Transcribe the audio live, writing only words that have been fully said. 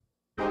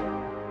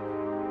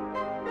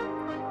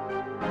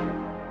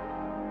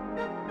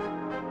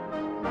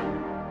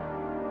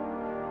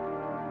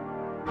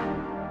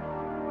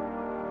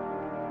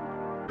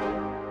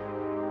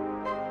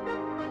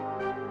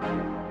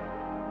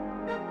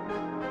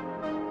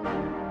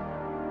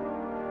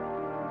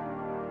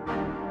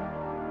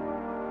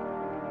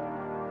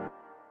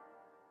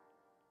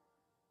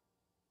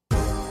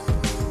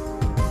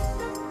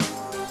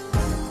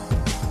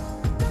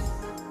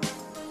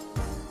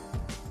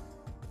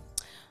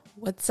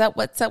What's up?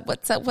 What's up?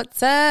 What's up?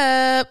 What's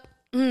up?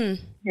 Hey,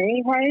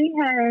 hey,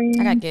 hey.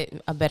 I gotta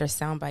get a better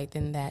soundbite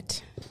than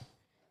that.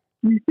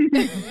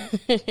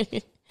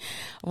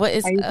 What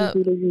is up?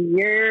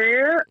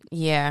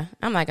 Yeah,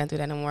 I'm not gonna do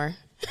that no more.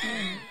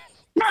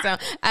 So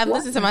I've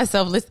listened to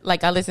myself,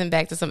 like I listen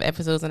back to some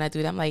episodes and I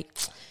do that. I'm like,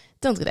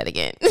 don't do that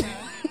again.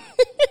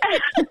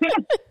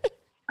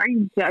 Are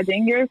you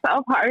judging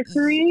yourself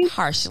harshly?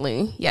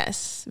 Harshly,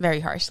 yes, very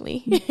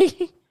harshly.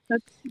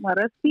 Let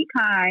us be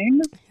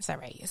kind. It's all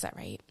right. It's all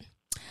right.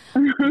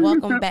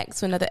 Welcome back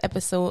to another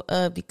episode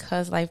of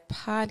Because Life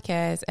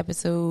Podcast,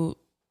 episode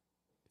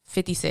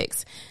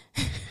 56.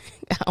 I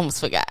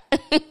almost forgot.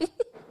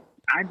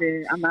 I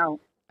did. I'm out.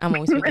 I'm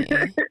always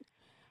forgetting.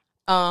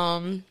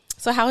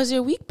 So how has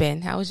your week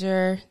been? How's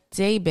your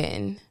day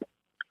been?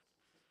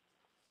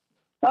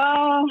 It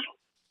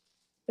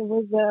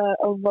was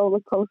a roller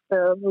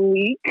coaster of a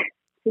week,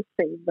 to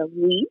say the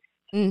least.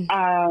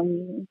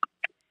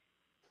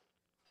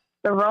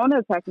 The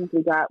Rona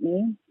technically got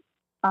me.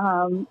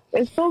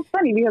 It's so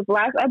funny because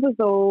last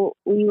episode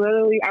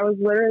I was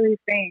literally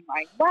saying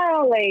like,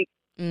 wow, like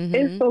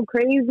it's so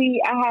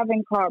crazy. I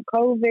haven't caught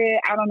COVID.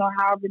 I don't know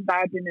how I've been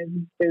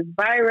dodging this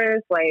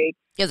virus. Like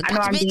I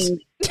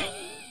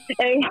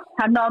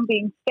know I'm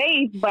being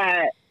safe,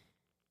 but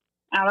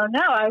I don't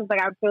know. I was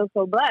like, I feel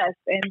so blessed.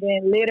 And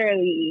then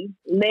literally,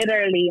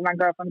 my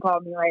girlfriend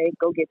called me like,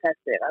 go get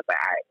tested. I was like,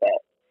 all right,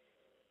 bet.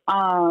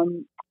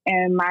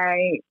 And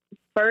my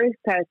first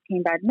test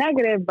came back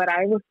negative, but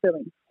I was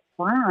feeling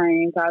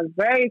fine. So I was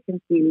very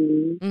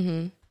confused.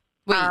 Wait,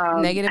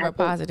 negative or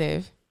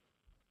positive?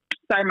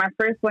 Sorry, my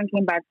first one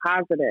came back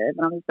positive,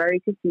 and I was very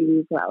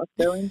confused. So I was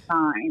feeling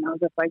fine. I was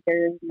just like,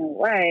 there's no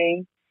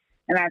way.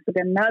 And I took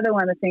another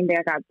one the same day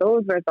I got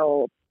those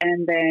results,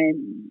 and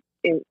then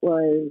it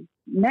was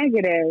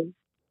negative.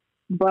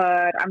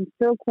 But I'm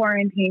still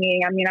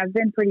quarantining. I mean, I've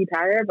been pretty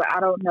tired, but I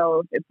don't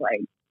know if it's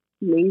like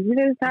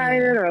laziness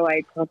tired or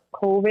like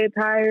COVID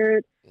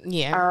tired.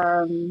 Yeah.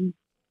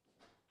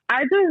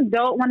 I just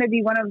don't want to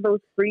be one of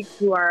those freaks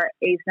who are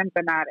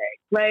asymptomatic.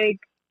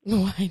 Like,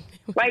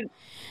 like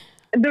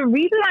the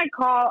reason I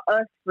call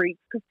us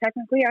freaks, because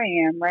technically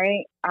I am,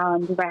 right?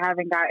 Because I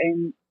haven't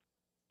gotten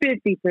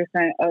 50%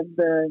 of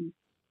the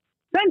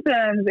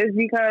symptoms, is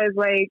because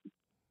like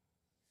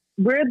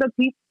we're the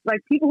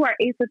people who are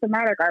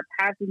asymptomatic are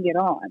passing it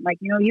on. Like,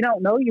 you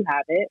don't know you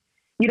have it.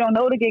 You don't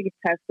know to get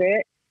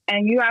tested.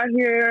 And you out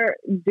here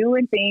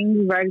doing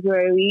things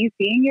regularly,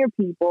 seeing your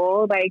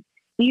people. Like,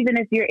 even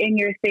if you're in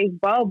your safe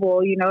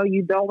bubble, you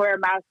don't wear a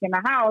mask in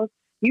the house,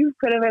 you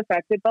could have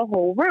affected the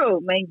whole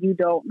room and you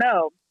don't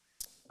know.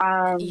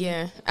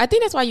 Yeah. I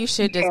think that's why you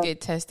should just get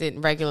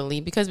tested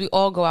regularly, because we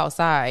all go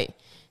outside.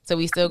 So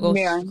we still go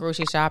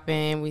grocery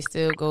shopping.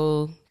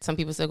 Some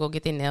people still go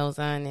get their nails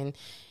done. And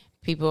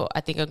people,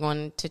 I think, are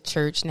going to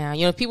church now.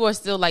 People are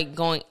still like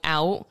going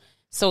out.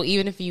 So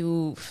even if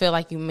you feel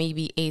like you may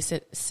be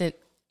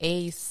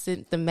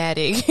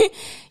asymptomatic,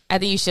 I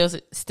think you still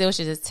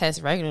should just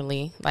test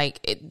regularly.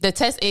 Like the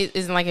test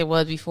isn't like it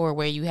was before,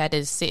 where you had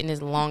to sit in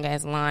this long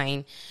ass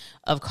line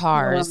of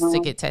cars to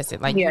get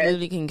tested. Like you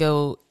literally can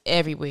go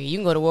everywhere. You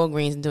can go to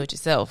Walgreens and do it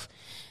yourself.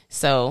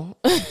 So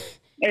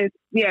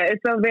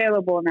it's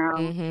available now.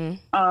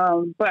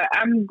 But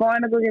I'm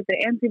going to go get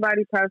the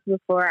antibody test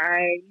before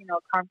I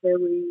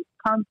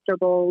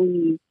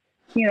comfortably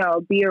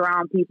be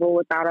around people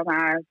without a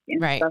mask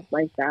and stuff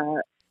like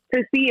that,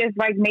 to see if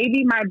like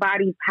maybe my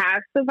body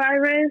passed the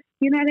virus,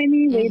 you know what I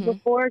mean, way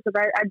before, because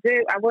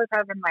I was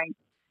having like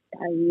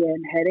diarrhea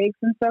and headaches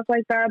and stuff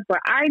like that, but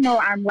I know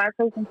I'm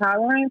lactose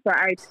intolerant, so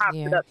I topped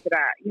it up to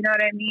that, you know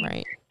what I mean?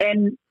 Right.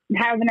 And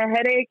having a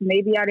headache,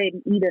 maybe I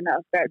didn't eat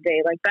enough that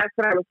day. Like that's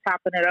what I was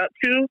topping it up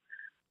to.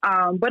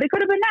 But it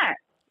could have been that.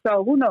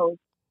 So who knows?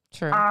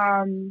 True.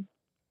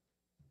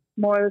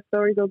 More of the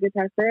story, go get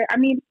tested. I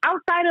mean,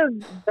 outside of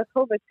the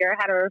COVID scare,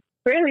 I had a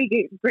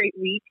really great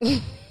week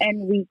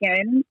and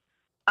weekend.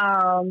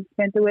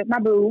 Spent it with my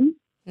boo,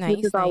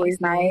 which is always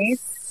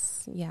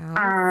nice.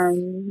 Yeah.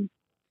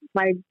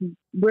 Like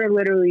we're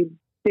literally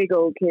big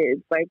old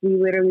kids. Like we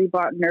literally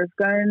bought Nerf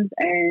guns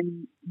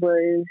and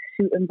was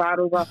shooting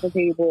bottles off the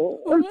table.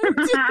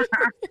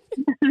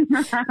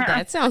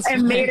 That sounds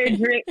and made a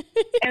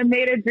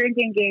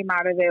drinking game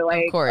out of it.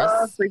 Like, of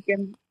course.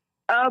 Freaking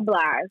a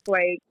blast.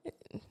 Like,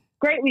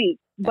 great week.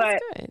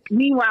 That's but good.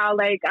 Meanwhile,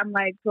 like I'm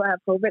like, do I have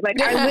COVID?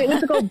 Like I went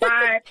to go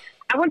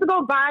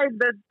buy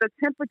the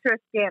temperature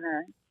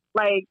scanner,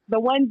 like the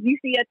ones you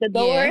see at the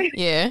door.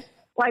 Yeah.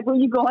 Like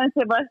when you go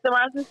into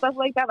restaurants and stuff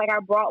like that. Like I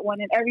brought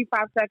one, and every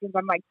 5 seconds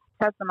I'm like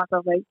testing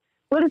myself. Like,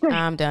 what is it?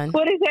 I'm done.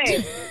 What is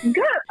it?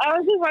 Good. I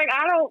was just like,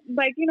 I don't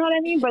like, you know what I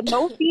mean? But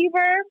no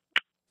fever.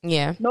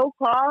 Yeah. No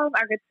cough.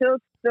 I could still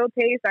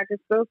taste. I could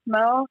still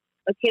smell.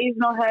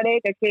 Occasional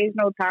headache.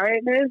 Occasional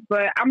tiredness.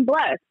 But I'm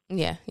blessed.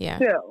 Yeah. Yeah.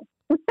 Still.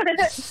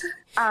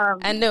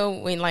 I know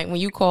when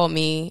you called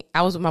me,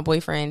 I was with my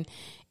boyfriend,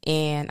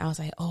 and I was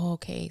like, oh,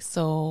 okay,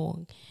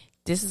 so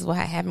this is what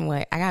happened.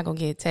 With I gotta go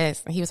get a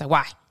test. And he was like,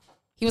 why?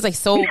 He was like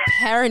so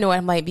paranoid.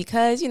 I'm like,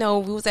 because we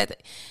was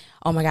at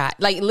oh my God.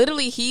 Like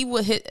literally he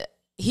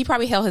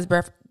probably held his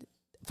breath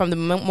from the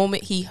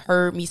moment he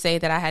heard me say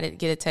that I had to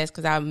get a test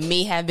because I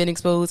may have been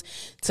exposed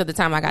to the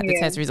time I got the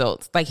test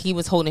results. Like he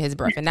was holding his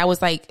breath, and that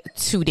was like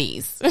 2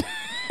 days.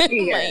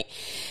 Like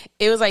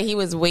it was like he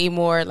was way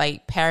more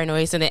like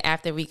paranoid. So then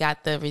after we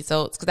got the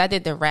results, because I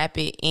did the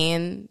rapid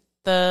and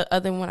the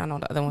other one, I don't know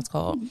what the other one's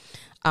called.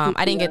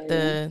 I didn't get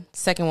the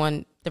second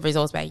one, the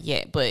results back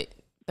yet, but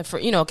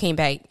came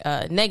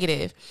back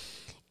negative.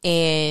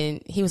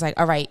 And he was like,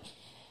 all right,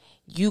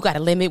 you got to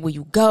limit where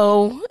you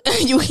go.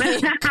 You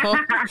can't go.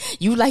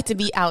 You like to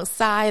be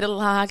outside a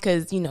lot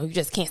because, you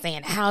just can't stay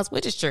in the house,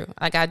 which is true.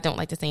 Like, I don't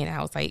like to stay in the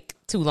house, like,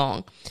 too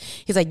long.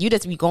 He's like, you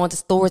just be going to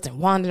stores and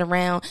wandering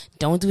around.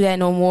 Don't do that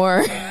no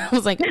more. I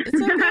was like,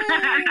 it's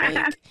okay.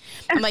 Like,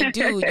 I'm like,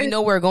 dude,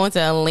 we're going to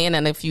Atlanta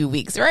in a few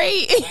weeks,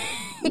 right?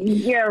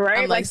 Yeah, right?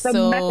 I'm like the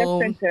mega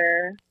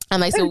center. I'm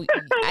like, so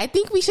I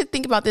think we should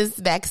think about this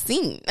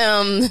vaccine.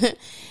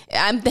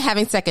 I'm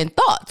having second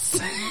thoughts.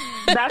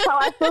 That's how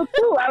I feel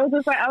too. I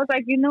was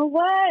like, you know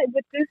what?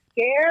 With this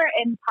scare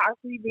and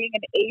possibly being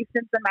an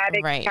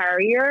asymptomatic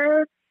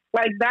carrier,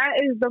 like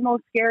that is the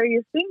most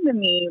scariest thing to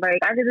me. Like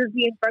I could just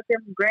be infected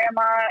from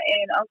grandma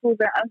and uncles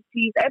and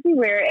aunties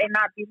everywhere and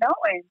not be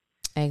knowing.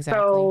 Exactly.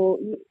 So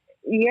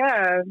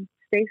yeah,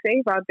 stay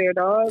safe out there,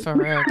 dog. For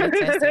real, get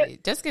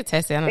tested. Just get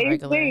tested on a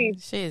regular.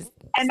 Shit is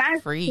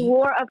free. I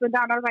swore up and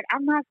down. I was like,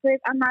 I'm not sick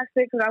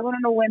because I went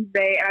on a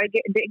Wednesday and I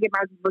didn't get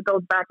my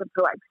results back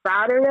until like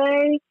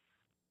Saturday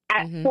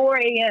at 4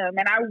 a.m.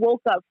 And I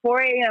woke up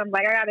 4 a.m.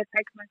 Like I got a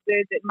text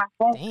message and my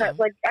phone cut.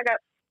 Like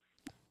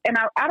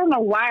I don't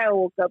know why I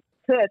woke up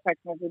to a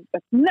text message. I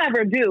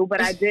never do,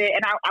 but I did.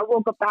 And I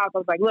woke up the house. I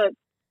was like, look,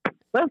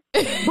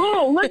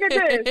 boom, look at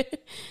this.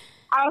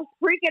 I was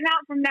freaking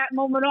out from that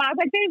moment on. I was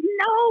like, there's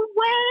no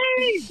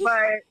way.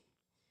 But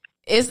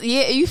it's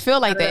you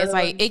feel like that. It's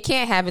like it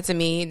can't happen to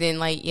me. Then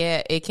like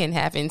it can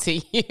happen to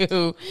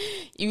you.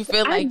 You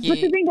feel like But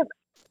the thing is,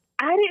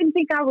 I didn't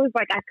think I was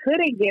like I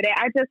couldn't get it.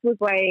 I just was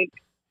like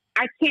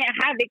I can't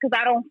have it because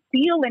I don't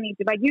feel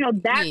anything. Like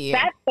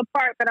that's the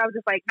part that I was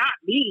just like not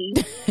me,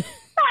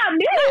 not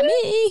me, not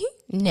me.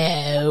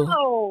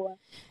 No,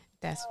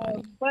 that's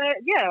funny.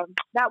 But yeah,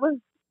 that was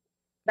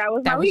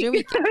my week. Your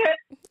weekend.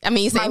 I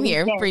mean, same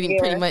here.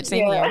 Pretty much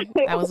same here.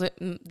 I was with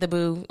the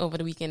boo over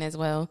the weekend as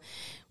well.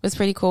 It was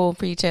pretty cool,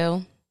 pretty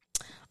chill.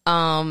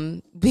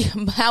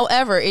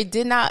 However,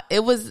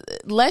 it was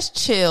less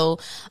chill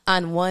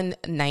on one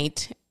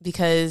night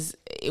because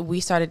we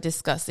started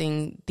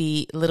discussing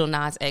the Lil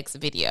Nas X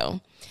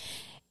video.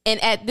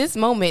 And at this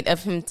moment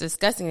of him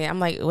discussing it, I'm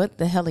like, what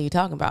the hell are you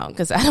talking about?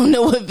 Because I don't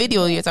know what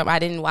video you're talking about. I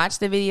didn't watch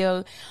the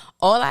video.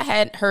 All I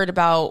had heard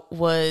about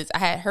was I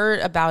had heard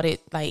about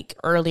it like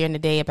earlier in the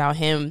day about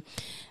him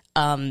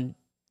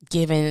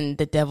giving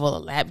the devil a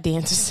lap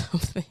dance or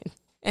something.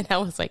 And I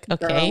was like,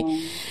 okay.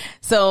 Girl.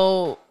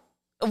 So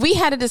we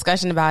had a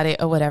discussion about it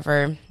or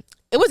whatever.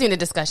 It wasn't even a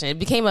discussion. It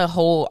became a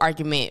whole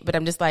argument. But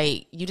I'm just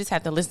like, you just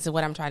have to listen to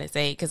what I'm trying to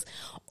say. Because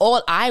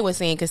all I was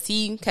saying, because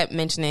he kept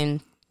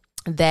mentioning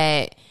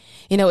that,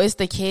 it's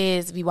the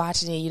kids be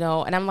watching it,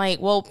 and I'm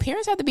like, well,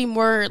 parents have to be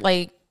more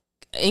like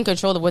in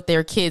control of what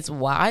their kids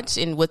watch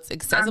and what's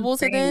accessible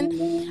to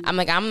them. I'm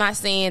like, I'm not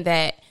saying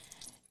that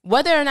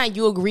whether or not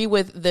you agree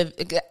with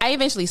I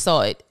eventually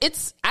saw it.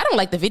 I don't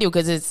like the video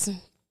because it's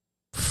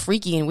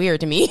freaky and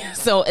weird to me.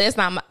 So it's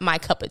not my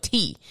cup of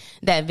tea,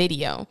 that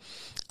video.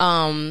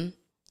 I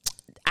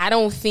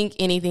don't think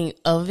anything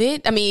of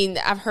it. I mean,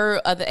 I've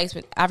heard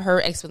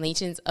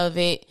explanations of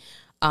it.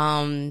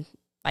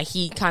 Like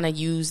he kind of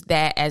used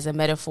that as a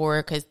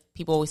metaphor because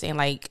people always saying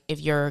like, if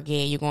you're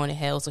gay, you're going to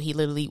hell. So he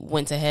literally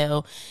went to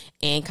hell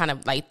and kind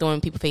of like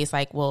throwing people's face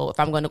like, well, if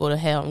I'm going to go to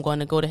hell, I'm going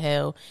to go to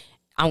hell.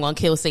 I'm going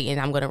to kill Satan.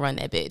 I'm going to run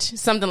that bitch.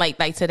 Something like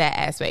to that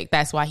aspect.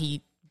 That's why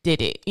he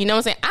did it. You know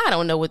what I'm saying? I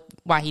don't know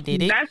why he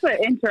did it. That's an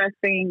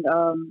interesting.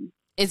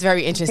 It's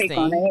very interesting. Take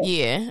on it.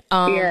 Yeah.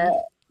 Yeah.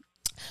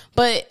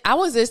 But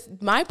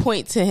my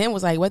point to him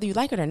was like, whether you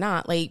like it or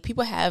not, like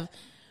people have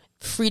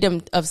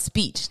freedom of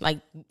speech. Like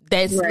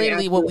that's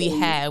literally what we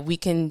have. We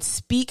can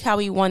speak how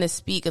we want to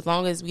speak as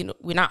long as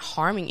we're not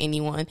harming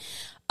anyone.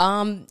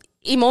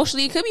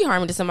 Emotionally, it could be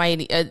harming to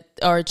somebody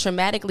or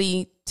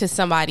traumatically to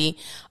somebody.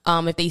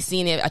 If they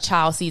seen it, a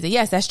child sees it.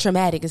 Yes, that's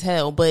traumatic as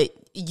hell. But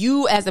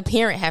you as a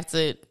parent have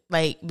to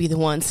like be the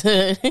one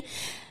to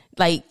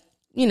like,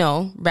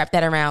 wrap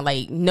that around.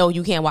 Like, no,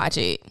 you can't watch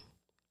it.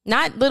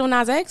 Not Lil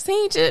Nas X,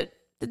 ain't it?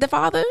 The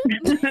father,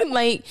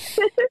 like,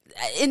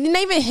 and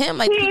not even him.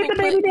 Like, he ain't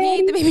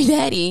the baby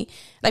daddy.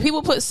 Like,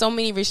 people put so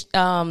many,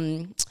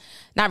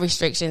 not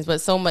restrictions,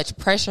 but so much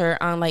pressure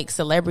on like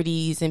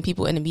celebrities and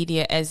people in the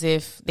media as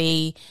if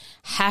they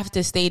have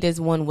to stay this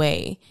one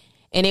way.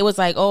 And it was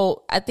like,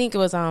 I think it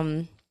was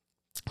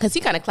because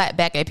he kind of clapped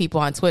back at people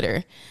on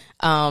Twitter.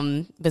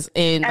 And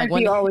like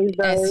he always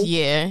does.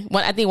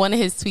 I think one of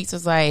his tweets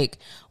was like,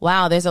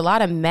 wow, there's a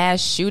lot of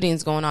mass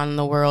shootings going on in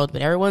the world,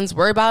 but everyone's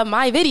worried about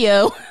my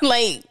video.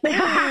 Like,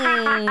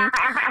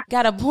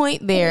 got a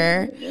point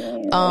there.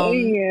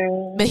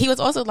 But he was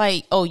also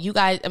like, oh, you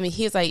guys, I mean,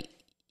 he was like,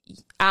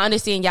 I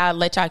understand y'all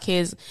let y'all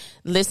kids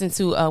listen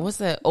to what's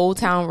the Old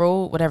Town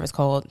Road, whatever it's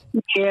called.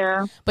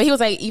 Yeah. But he was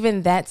like,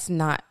 even that's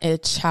not a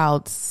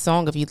child's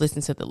song if you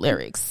listen to the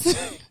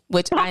lyrics,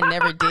 which I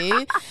never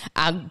did.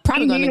 I'm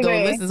probably going to go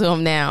listen to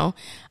him now.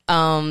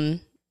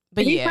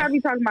 But he's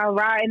probably talking about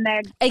riding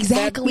that.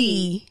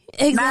 Exactly.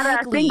 Now that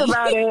I think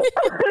about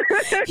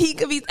it. He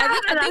could be,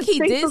 I think he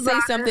did say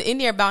something in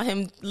there about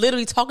him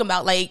literally talking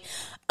about like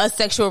a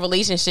sexual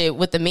relationship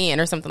with the man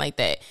or something like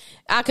that.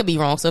 I could be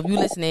wrong. So if you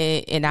listen to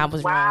it and I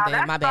was wrong,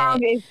 then my bad.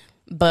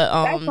 But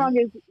that song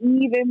is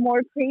even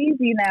more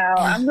crazy now.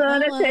 I'm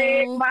gonna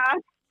take my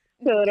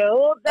to the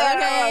old down.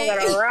 Okay. I'm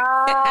gonna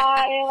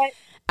ride.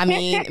 I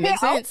mean, it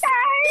makes sense.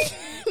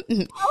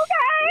 Okay,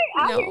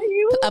 I hear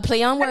you. A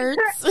play on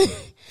words.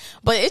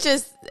 But I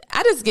just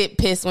get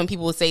pissed when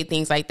people say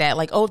things like that.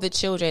 Like, oh, the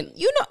children,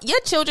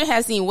 your children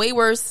have seen way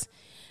worse,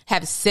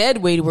 have said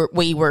way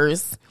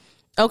worse.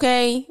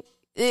 Okay.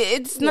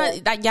 It's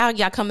not like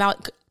y'all come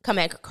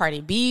at Cardi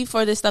B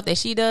for the stuff that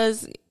she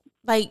does.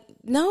 Like,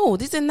 no,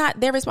 these are not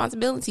their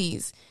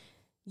responsibilities.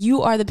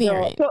 You are the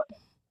parent. So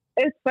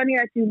it's funny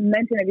that you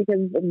mentioned it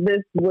because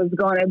this was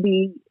going to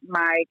be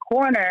my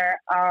corner.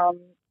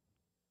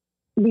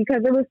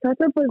 Because it was such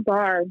a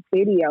bizarre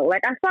video.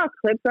 Like, I saw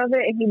clips of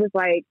it and he was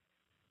like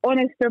on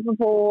a stripper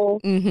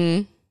pole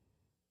going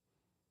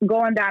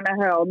down a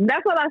hill.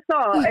 That's what I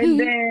saw.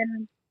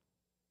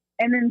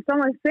 And then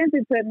someone sent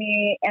it to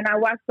me and I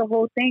watched the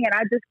whole thing and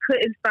I just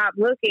couldn't stop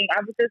looking. I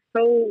was just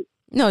so...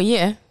 No,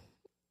 yeah.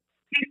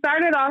 He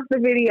started off the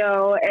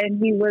video and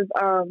he was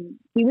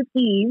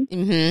Eve.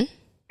 Mm-hmm.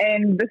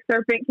 And the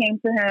serpent came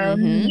to him.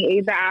 Mm-hmm. He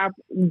ate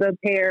the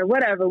pear,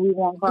 whatever we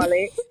won't call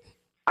it.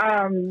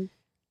 And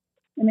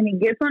then he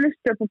gets on a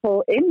stripper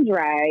pole in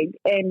drag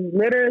and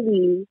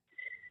literally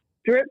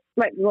rides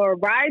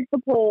the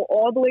pole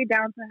all the way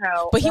down to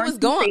hell. But he was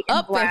going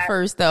up at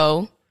first,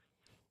 though.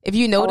 If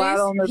you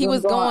notice, he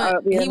was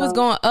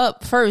going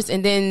up first,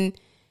 and then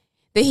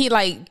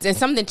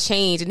something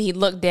changed, and he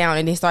looked down,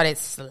 and he started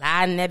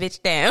sliding that bitch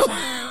down.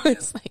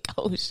 It's like,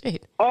 oh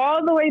shit!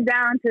 All the way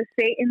down to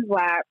Satan's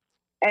lap,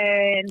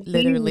 and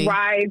literally he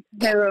rides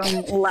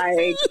him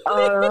like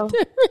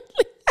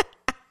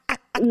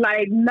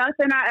like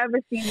nothing I ever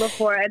seen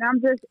before, and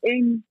I'm just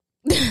in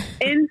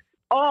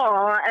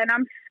awe, and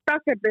I'm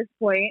stuck at this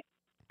point.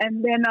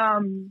 And then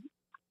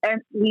and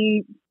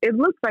it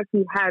looks like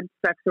he had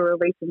sexual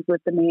relations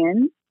with the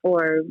man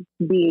or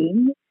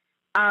being,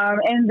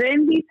 and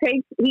then he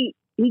kills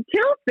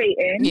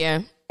Satan,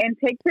 and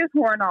takes his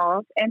horn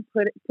off and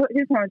put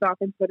his horns off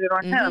and put it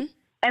on him.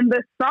 And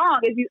the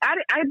song, I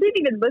didn't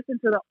even listen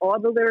to all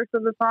the lyrics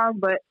of the song,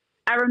 but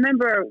I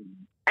remember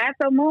at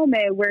the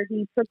moment where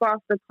he took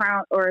off the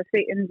crown or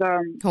Satan's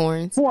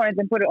horns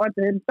and put it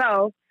onto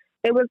himself,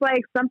 it was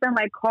like something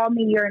like "Call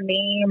Me Your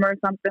Name" or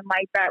something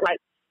like that. Like,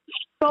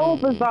 so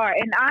bizarre.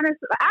 And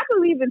honestly, I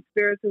believe in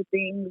spiritual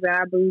things, and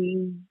I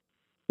believe,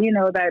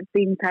 that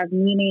things have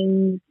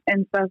meanings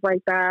and stuff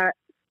like that.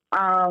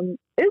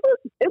 It was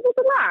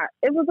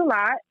a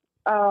lot.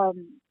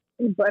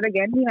 But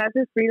again, he has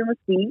his freedom of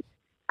speech.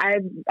 I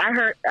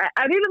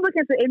didn't look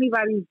into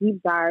anybody's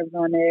deep dives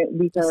on it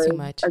because,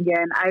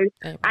 again,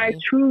 I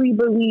truly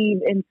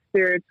believe in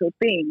spiritual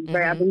things.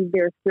 Right? I believe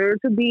there are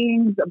spiritual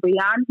beings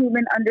beyond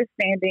human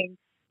understanding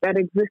that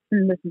exist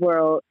in this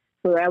world.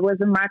 So that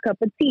wasn't my cup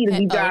of tea to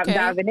be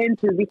diving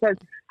into because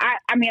I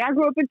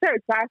grew up in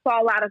church, so I saw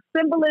a lot of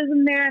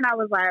symbolism there, and I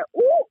was like,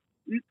 ooh,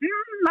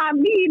 not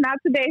me, not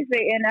today,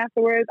 Satan.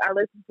 Afterwards, I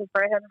listened to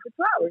Pray Heaven for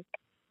 2 hours.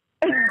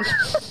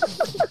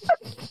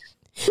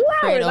 2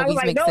 hours. I was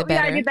like, no, we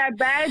gotta get that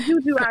bad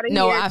juju out of here.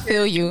 No, I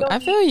feel you.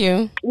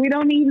 We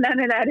don't need none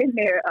of that in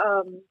there.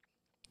 So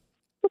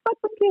fuck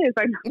them kids.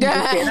 Like,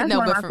 that's one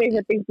of my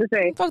favorite things to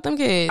say. Fuck them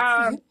kids.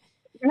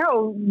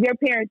 No, your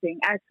parenting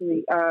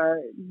actually.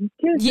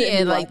 Kids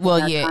in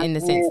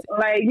the sense,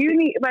 like you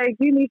need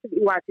to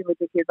be watching what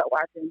your kids are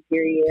watching.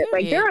 Period.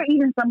 Like there are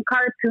even some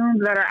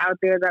cartoons that are out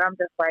there that I'm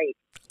just like,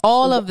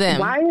 all of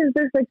them. Why is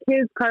this a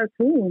kids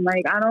cartoon?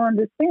 Like I don't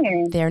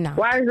understand. They're not.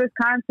 Why is this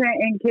content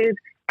in kids?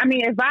 I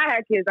mean, if I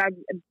had kids, I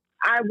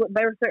would.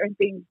 There are certain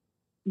things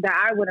that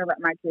I wouldn't let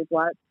my kids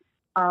watch.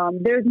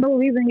 There's no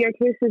reason your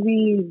kids should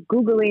be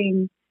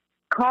Googling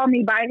 "Call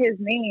Me by His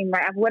Name,"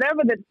 like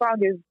whatever the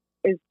song is.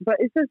 But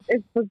it's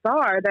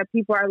bizarre that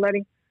people are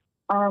letting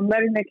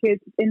their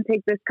kids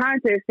intake this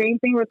content. Same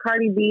thing with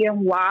Cardi B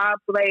and WAP.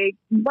 Like,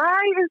 why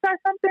is that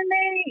something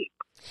they?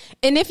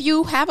 And if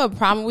you have a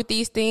problem with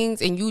these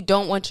things and you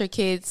don't want your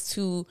kids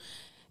to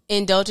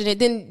indulge in it,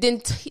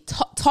 then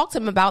talk to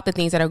them about the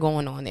things that are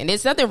going on. And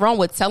there's nothing wrong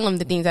with telling them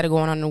the things that are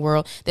going on in the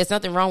world. There's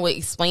nothing wrong with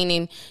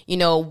explaining,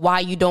 why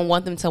you don't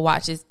want them to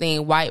watch this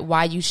thing,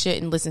 why you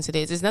shouldn't listen to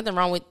this. There's nothing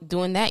wrong with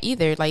doing that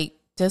either. Like,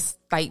 just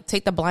like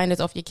take the blinders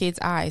off your kids'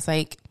 eyes.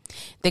 Like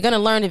they're gonna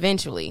learn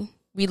eventually.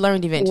 We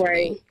learned eventually.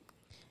 Right.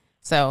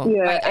 So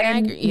I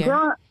agree.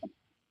 Yeah.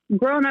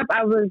 Growing up,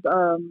 I was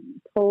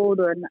told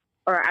or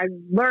I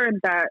learned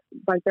that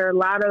like there are a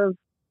lot of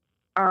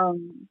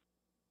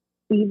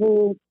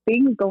evil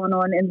things going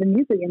on in the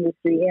music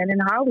industry and in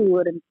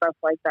Hollywood and stuff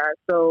like that.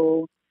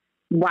 So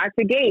watch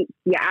the gates,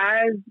 your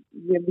eyes,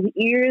 your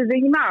ears,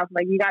 and your mouth.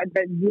 Like you have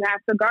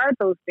to guard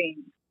those things.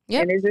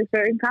 Yep. And is there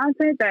certain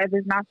content that if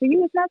it's not for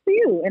you, it's not for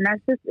you, and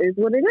that's just is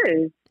what it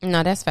is.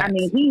 No, that's facts. I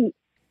mean,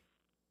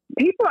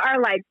 people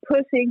are like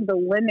pushing the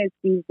limits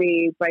these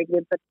days, like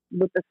with the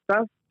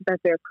stuff that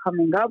they're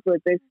coming up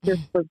with. It's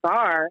just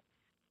bizarre.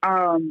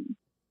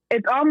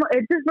 It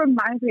just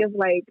reminds me of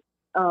like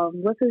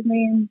what's his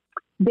name,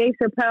 Dave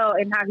Chappelle,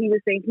 and how he was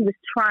saying he was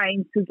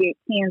trying to get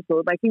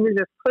canceled. Like he was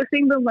just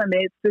pushing the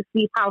limits to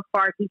see how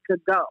far he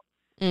could go.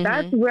 Mm-hmm.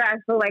 That's where I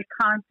feel like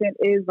content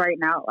is right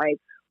now. Like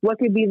what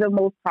could be the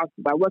most talked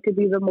about? What could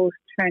be the most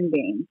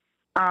trending?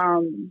 I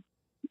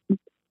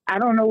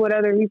don't know what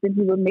other reason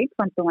he would make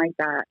something like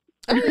that.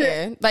 Oh,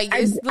 yeah. Like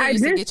it's I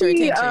just to get your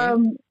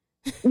attention.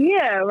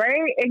 Yeah,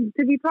 right? And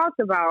to be talked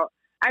about.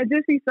 I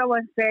did see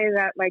someone say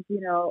that, like, you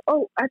know,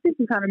 I think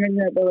you kind of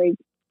mentioned it, but like,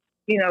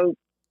 you know,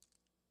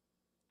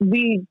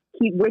 we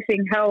keep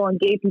wishing hell on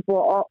gay people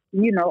all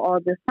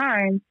this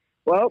time.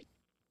 Well,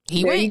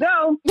 there you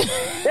go.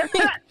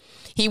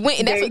 He went,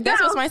 and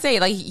that's what somebody say.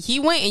 Like he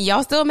went, and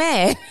y'all still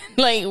mad.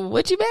 Like,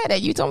 what you mad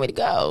at? You told me to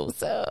go.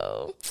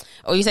 So,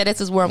 you said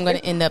this is where I'm going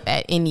to end up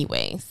at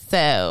anyway.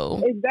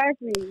 So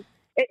exactly.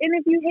 And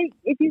if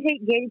you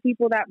hate gay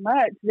people that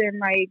much, then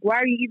like, why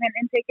are you even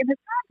intaking his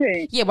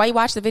content? Yeah, why you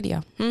watch the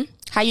video?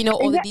 How you know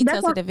all the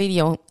details of the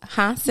video,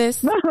 huh,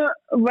 sis?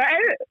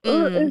 Right?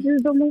 It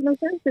just don't make no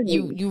sense to me.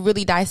 You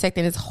really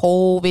dissecting this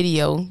whole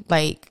video?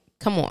 Like,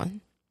 come on,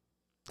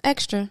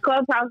 extra.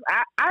 Clubhouse.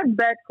 I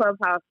bet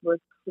Clubhouse was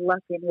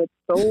clucking with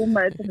so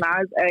much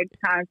Nas X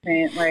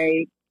content,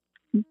 like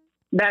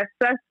that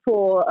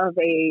cesspool of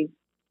a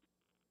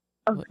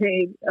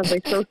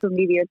social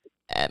media.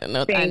 I don't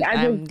know.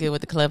 I'm good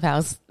with the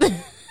Clubhouse.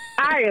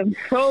 I am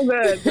so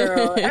good,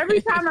 girl. Every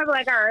time I'm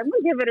like, all right, I'm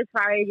going to give it a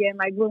try again.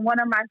 Like when one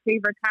of my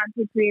favorite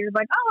content creators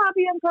like, I'll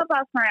be on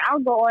Clubhouse tonight. I'll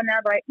go on there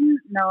and be like,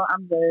 no,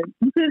 I'm good.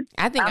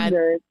 I think I'm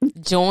good.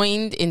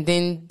 Joined and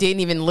then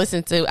didn't even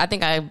listen to. I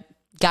think I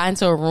got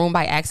into a room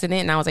by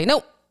accident and I was like,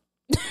 nope.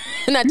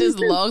 And I just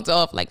logged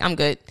off like, I'm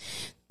good.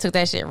 Took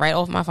that shit right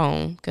off my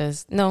phone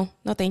because no,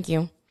 thank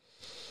you.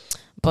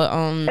 But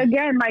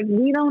again, like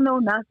we don't know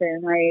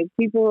nothing. Like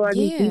people are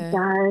these deep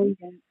dives,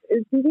 and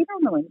we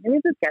don't know anything.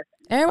 It's just guessing.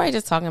 Everybody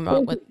just talking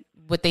about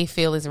what they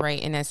feel is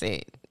right, and that's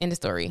it. End of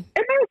story.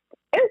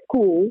 It's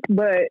cool,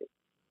 but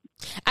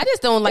I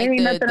just don't like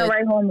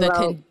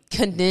the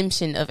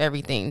condemnation of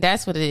everything.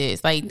 That's what it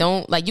is. Like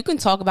you can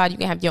talk about it, you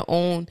can have your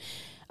own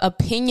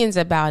opinions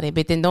about it,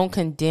 but then don't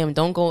condemn.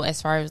 Don't go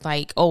as far as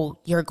like, oh,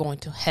 you're going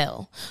to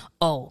hell.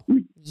 Oh,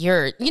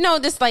 you're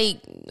just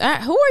like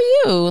who are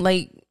you?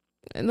 Like.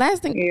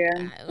 Last thing,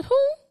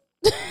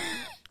 who?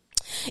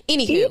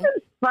 Anywho,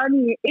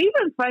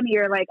 even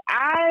funnier. Like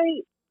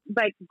I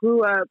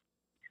grew up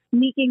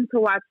sneaking to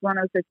watch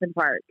 106 in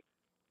Park,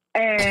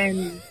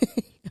 and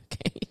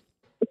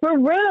for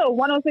real,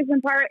 106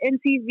 in Park,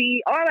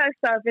 MTV, all that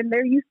stuff. And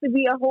there used to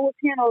be a whole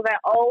channel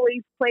that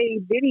always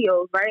played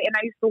videos, right? And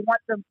I used to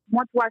want to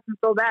watch them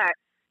so bad.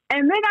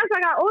 And then as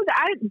I got older,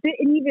 it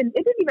didn't even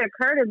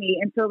occur to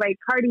me until like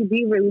Cardi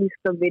B released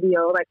a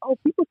video. Like,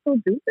 people still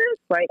do this?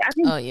 Like, I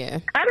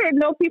didn't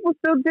know people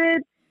still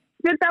did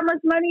that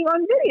much money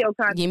on video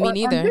content. Yeah, me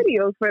neither. On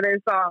videos for their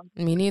songs.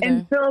 Me neither.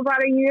 Until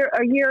about a year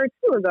or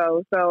two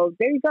ago. So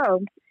there you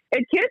go.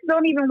 And kids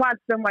don't even watch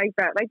them like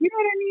that. Like, you know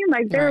what I mean?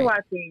 Like they're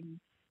watching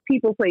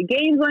people play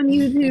games on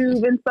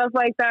YouTube and stuff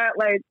like that.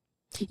 Like.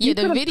 Yeah,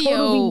 the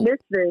video,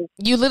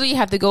 you literally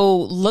have to go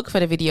look for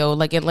the video,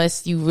 like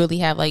unless you really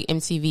have like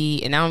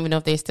MTV, and I don't even know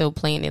if they're still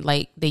playing it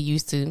like they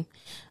used to.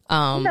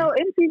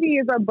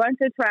 MTV is a bunch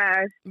of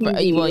trash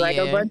TV,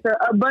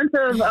 a bunch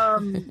of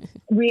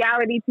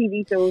reality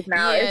TV shows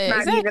now.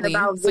 It's not even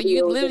about videos. So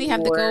you literally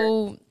have to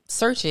go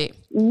search it,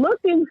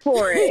 looking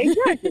for it.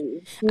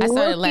 Exactly. I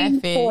started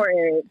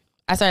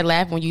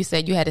laughing when you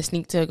said you had to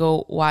sneak to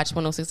go watch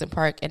 106 in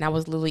Park, and I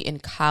was literally in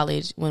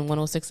college when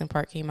 106 in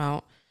Park came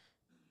out.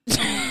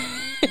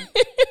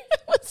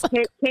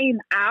 It came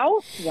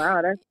out?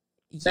 Wow, that's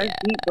deep,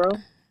 bro.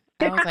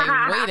 I was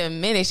like, wait a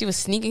minute. She was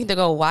sneaking to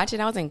go watch it.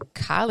 I was in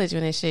college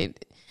when this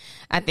shit.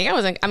 I know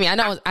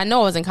I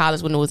was in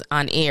college when it was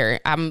on air.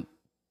 I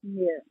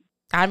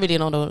really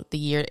don't know the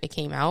year it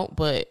came out,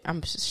 but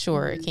I'm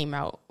sure it came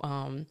out.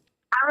 I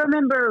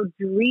remember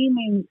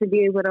dreaming to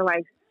be able to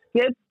like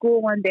skip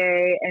school one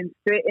day and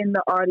sit in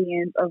the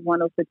audience of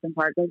 106 in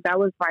Park. Like that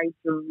was my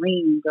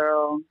dream,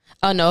 girl.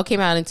 Oh no, it came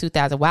out in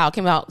 2000. Wow, it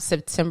came out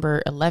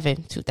September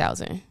 11,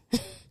 2000.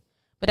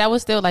 But that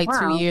was still like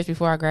 2 years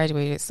before I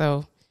graduated.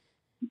 So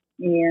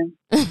yeah,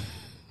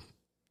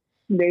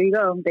 there you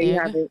go. There you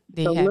have it.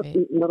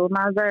 Little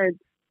Nas X.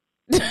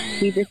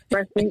 Keep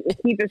expressing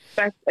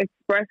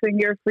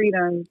your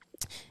freedom,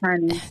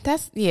 honey.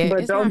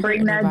 But don't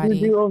bring that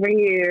juju over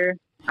here.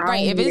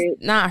 Right, if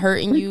it's not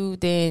hurting you,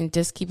 then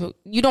just keep it.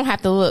 You don't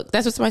have to look.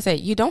 That's what somebody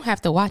said. You don't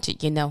have to watch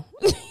it, you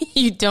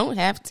don't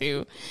have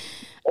to.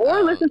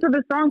 or listen to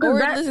the song. Or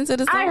listen to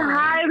the song. I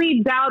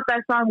highly doubt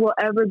that song will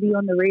ever be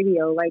on the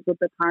radio, like with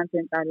the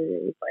content that it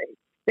is. Like,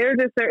 there's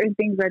just certain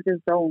things that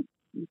just don't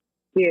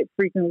get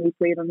frequently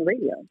played on the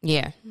radio.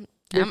 Yeah.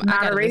 It's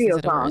not a radio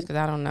song. Because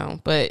I don't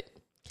know, but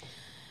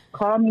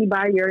Call Me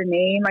By Your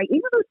Name. Like,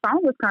 even the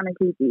song was kind of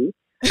creepy.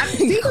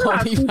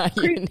 Call Me By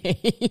Your Name.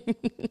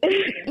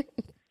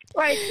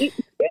 Like,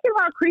 speaking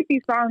about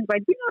creepy songs,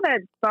 like, you know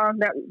that song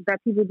that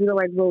people do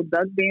like little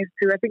duck dance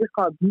to? I think it's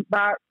called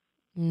Beatbox.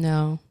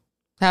 No.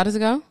 How does it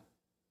go?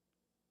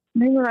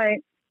 They were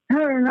like,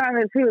 what?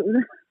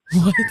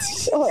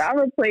 Oh, I'm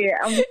gonna play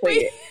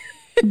it.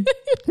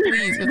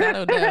 Please, because I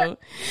don't know.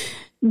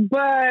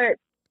 But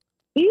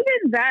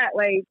even that,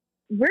 like,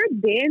 we're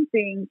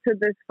dancing to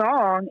this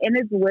song, and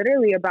it's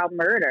literally about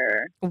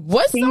murder.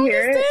 What song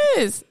is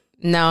this?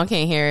 No, I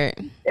can't hear it.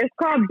 It's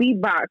called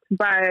Beatbox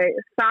by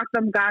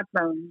Sock'em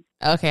Gotham.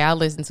 Okay, I'll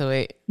listen to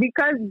it.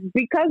 Because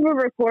we're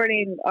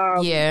recording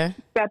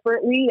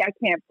separately, I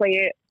can't play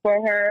it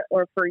for her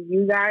or for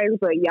you guys,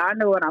 but y'all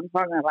know what I'm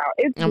talking about.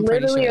 It's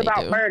literally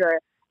about murder,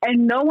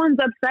 and no one's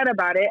upset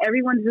about it.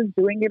 Everyone's just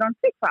doing it on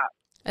TikTok.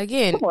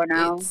 Again,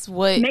 it's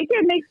what... Make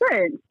it make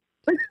sense.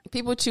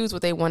 People choose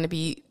what they want to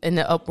be in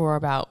the uproar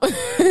about.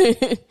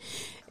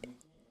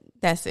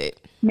 That's it.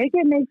 Make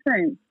it make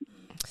sense.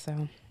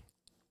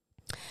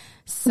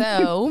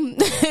 So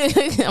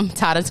I'm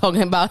tired of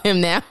talking about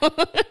him now.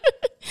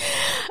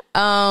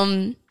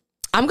 I'm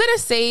gonna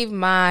save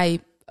my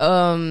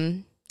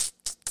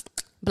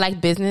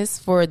black business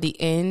for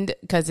the end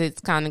because it's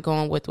kind of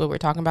going with what we're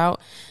talking about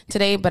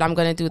today. But I'm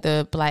gonna do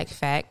the black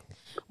fact,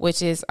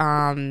 which is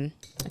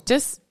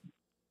just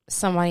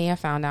somebody I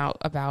found out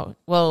about.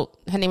 Well,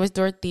 her name is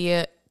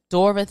Dorothea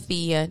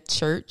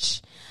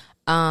Church.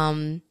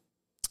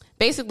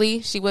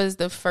 Basically, she was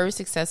the first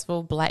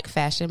successful black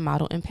fashion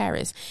model in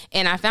Paris.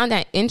 And I found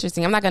that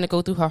interesting. I'm not going to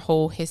go through her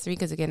whole history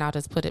because, again, I'll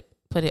just put it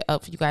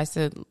up for you guys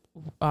to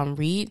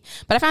read.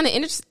 But I found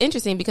it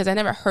interesting because I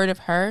never heard of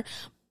her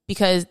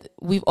because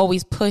we've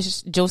always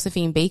pushed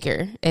Josephine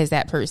Baker as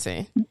that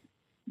person.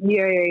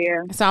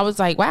 Yeah. So I was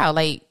like, wow,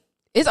 like,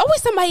 it's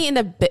always somebody in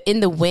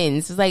the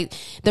wins. It's like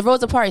the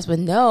Rosa Parks, but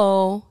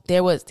no,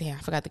 there was, I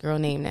forgot the girl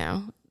name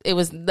now. It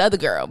was the other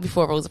girl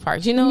before Rosa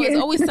Parks. You know, it's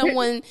always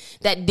someone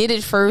that did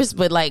it first,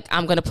 but like,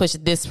 I'm going to push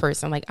this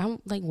person. I'm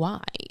like,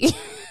 why?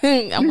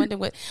 I wonder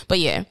what, but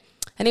yeah.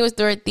 Her name was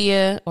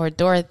Dorothea. I don't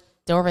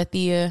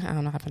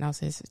know how to pronounce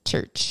this.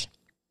 Church.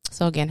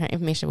 So again, her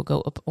information will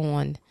go up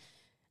on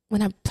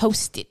when I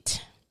post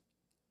it.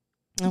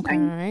 Okay.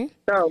 All right.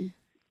 So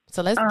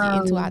let's get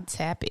into our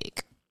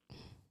topic.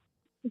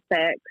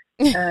 Facts.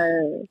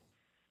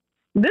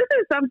 This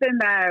is something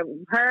that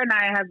her and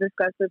I have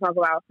discussed to talk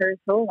about for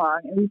so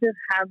long, and we just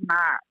have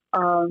not.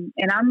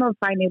 And I'm a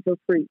financial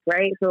freak,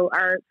 right? So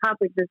our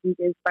topic this week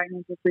is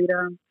financial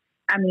freedom.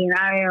 I mean,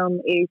 I am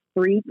a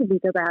freak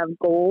because I have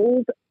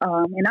goals,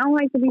 and I don't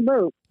like to be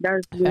broke.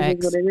 That's really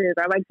what it is.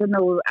 I like to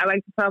know. I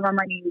like to tell my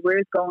money where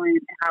it's going,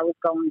 how it's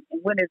going,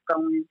 and when it's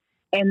going,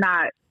 and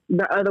not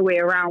the other way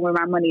around where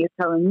my money is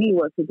telling me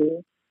what to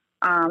do.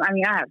 I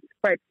mean, I have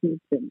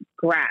spreadsheets and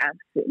graphs,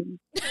 and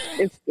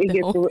it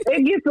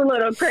gets a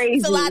little crazy.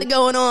 It's a lot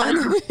going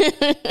on.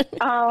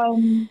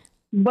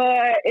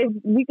 But if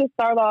we could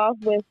start off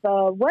with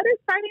what is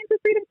financial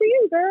freedom for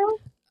you, girl?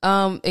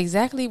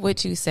 Exactly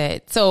what you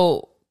said.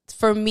 So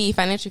for me,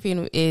 financial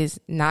freedom is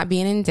not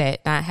being in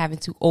debt, not having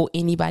to owe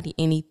anybody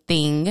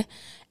anything.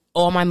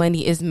 All my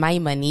money is my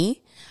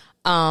money.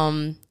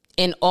 And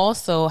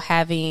also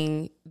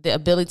having the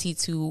ability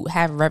to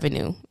have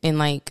revenue and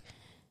like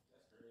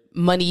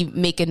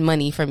making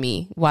money for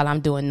me while I'm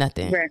doing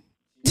nothing. Right.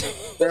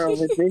 Girl,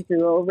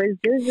 residual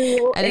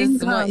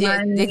income.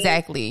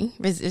 Exactly.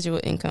 Residual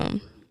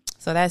income.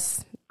 So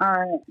that's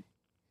 100%.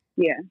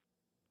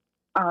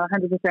 I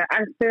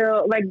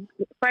feel like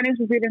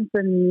financial freedom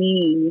for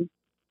me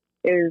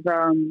is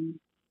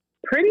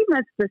pretty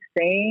much the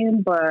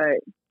same, but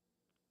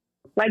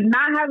like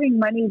not having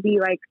money be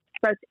like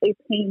such a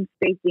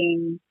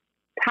painstaking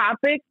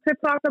topic to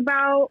talk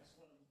about.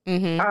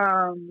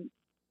 Mm-hmm.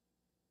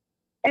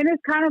 And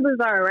it's kind of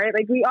bizarre, right?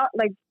 Like we all,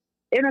 like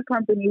in a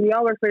company, we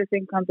all work for the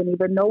same company,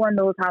 but no one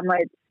knows how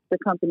much the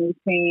company's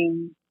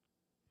paying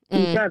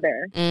each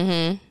other.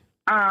 Mm-hmm.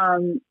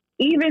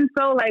 Even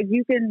so, like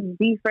you can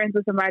be friends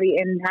with somebody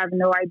and have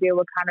no idea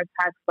what kind of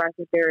tax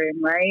bracket they're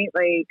in, right?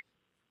 Like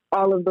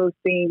all of those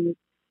things.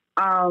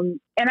 And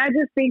I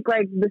just think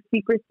like the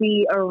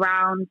secrecy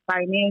around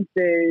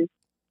finances,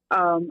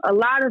 a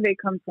lot of it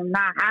comes from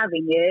not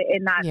having it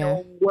and not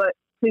knowing what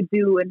to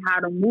do and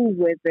how to move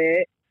with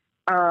it.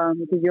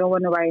 Because you don't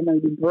want nobody to know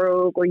you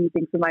broke, or you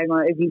think somebody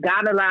if you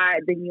got a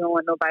lot, then you don't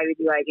want nobody to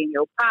be like in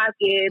your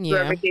pocket,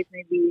 whatever the case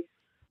may be.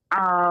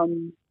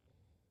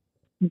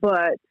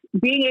 But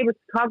being able to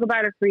talk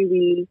about it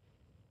freely,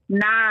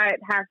 not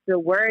have to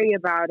worry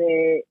about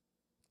it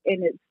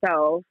in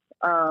itself,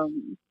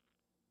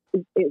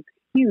 it's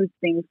huge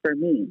things for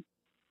me.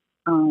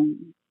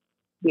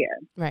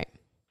 Right.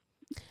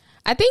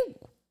 I think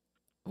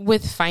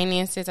with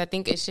finances, I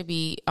think it should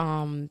be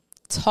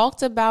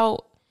talked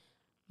about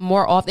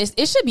more often.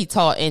 It should be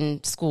taught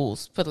in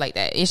schools, put it like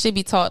that. It should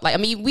be taught. Like, I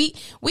mean, we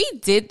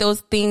did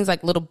those things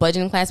like little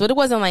budgeting class, but it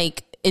wasn't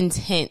like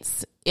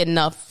intense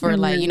enough for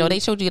like, you know, they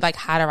showed you like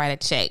how to write a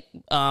check,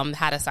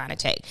 how to sign a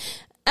check.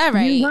 All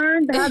right. You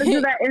learned how to do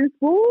that in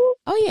school?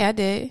 Oh yeah, I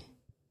did.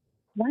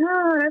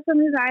 Wow, that's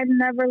something I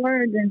never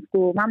learned in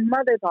school. My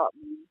mother taught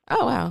me.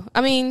 Oh wow.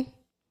 I mean,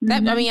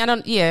 that. I mean, I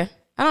don't know.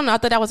 I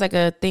thought that was like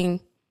a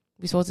thing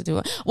we supposed to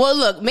do. Well,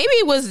 look, maybe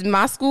it was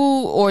my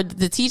school or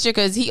the teacher,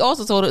 because he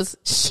also taught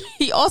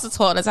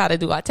us how to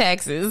do our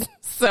taxes.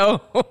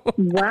 So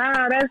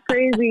wow, that's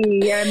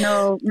crazy. Yeah,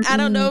 no. I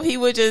don't know if he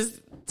was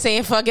just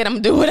saying fuck it, I'm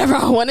gonna do whatever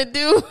I want to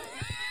do.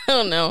 I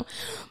don't know,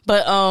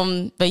 but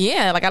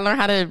yeah, like I learned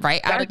how to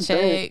write out a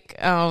check,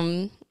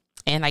 and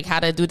like how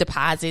to do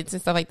deposits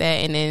and stuff like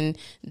that. And then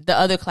the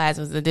other class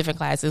was a different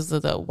class. This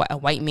was a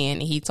white man,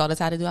 and he taught us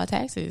how to do our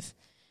taxes.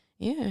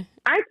 Yeah,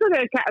 I took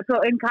in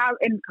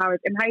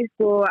high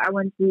school, I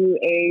went to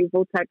a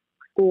Voltech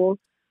school,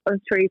 a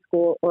trade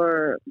school,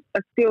 or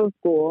a skills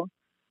school.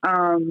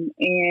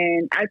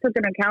 And I took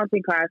an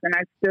accounting class, and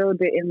I still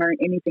didn't learn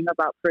anything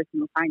about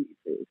personal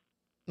finances.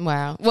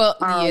 Wow. Well,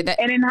 yeah.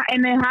 And in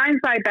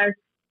hindsight,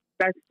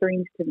 that's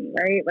strange to me,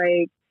 right?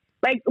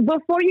 Like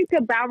before you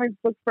could balance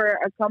books for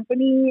a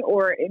company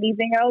or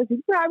anything else,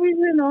 you probably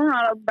should know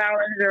how to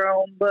balance your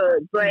own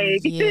books.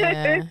 Like,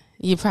 yeah,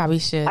 you probably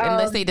should.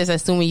 Unless they just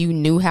assuming you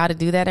knew how to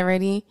do that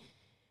already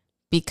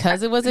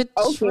because it was a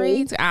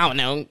trade. I don't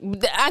know.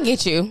 I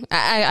get you.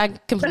 I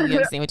completely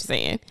understand what you're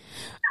saying.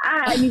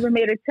 I hadn't even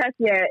made a check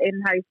yet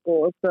in high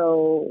school,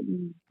 so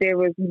there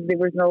was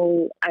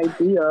no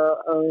idea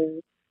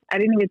of. I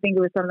didn't even think it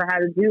was something I had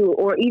to do,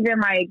 or even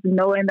like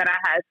knowing that I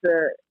had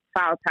to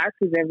file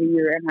taxes every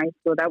year in high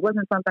school. That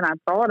wasn't something I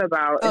thought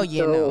about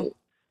until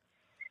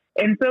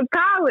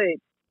college.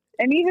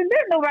 And even then,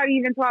 nobody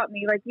even taught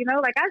me. Like, you know,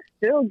 like I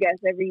still guess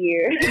every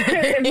year.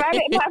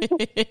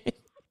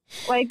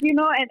 Like, you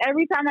know, and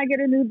every time I get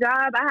a new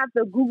job, I have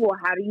to Google,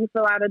 how do you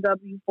fill out a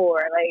W-4?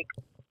 Like,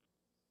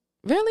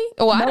 really?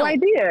 Oh, no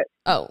idea.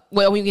 Oh,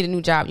 well, when you get a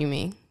new job, you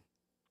mean?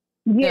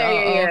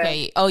 Yeah.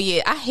 Okay. Oh,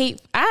 yeah.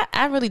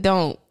 I really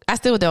don't. I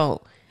still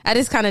don't. I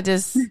just kind of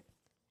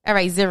all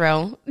right,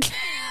 zero.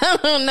 I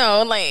don't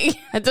know. Like,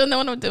 I don't know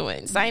what I'm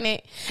doing. Sign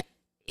it.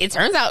 It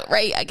turns out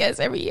right, I guess,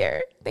 every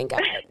year. Thank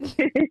God.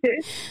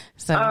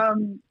 So,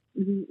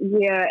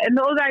 yeah. And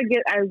those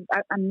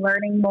I'm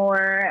learning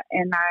more,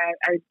 and I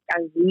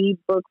read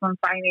books on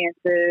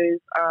finances,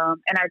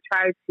 and I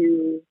try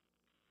to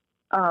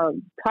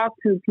talk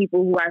to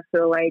people who I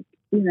feel like,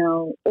 you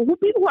know,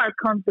 people who are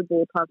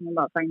comfortable talking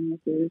about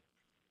finances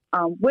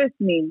with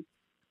me.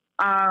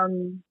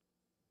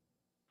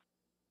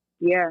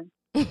 Yeah.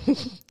 You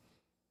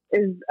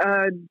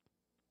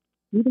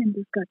didn't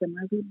discuss it,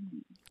 Margie.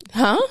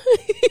 Huh?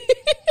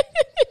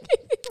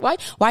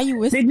 Why you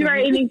whispering? Did you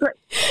write any?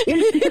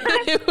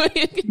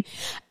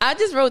 I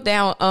just wrote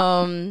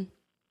down.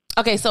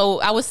 Okay, so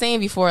I was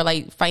saying before,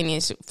 like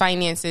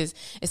finances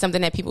is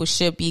something that people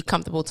should be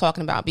comfortable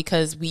talking about,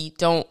 because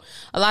a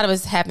lot of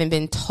us haven't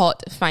been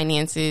taught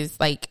finances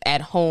like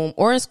at home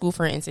or in school.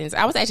 For instance,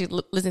 I was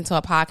actually listening to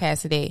a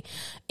podcast today,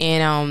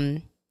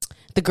 and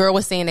the girl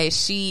was saying that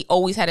she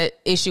always had an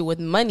issue with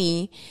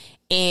money.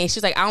 And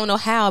she's like, I don't know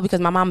how, because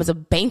my mom is a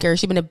banker.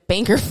 She's been a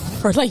banker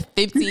for like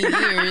 15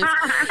 years.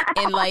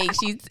 And like,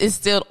 she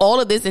instilled all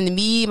of this in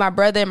me. My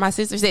brother and my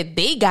sister said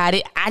they got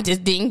it. I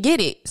just didn't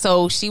get it.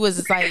 So she was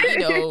just like, you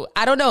know,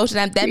 I don't know.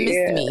 That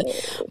missed me.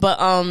 But,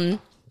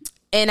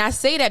 and I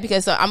say that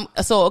because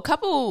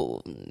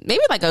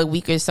maybe like a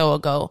week or so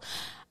ago,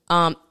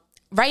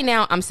 right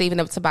now I'm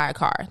saving up to buy a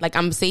car. Like,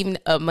 I'm saving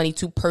up money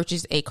to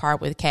purchase a car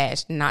with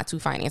cash, not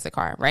to finance a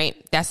car.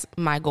 Right. That's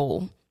my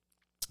goal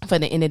for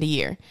the end of the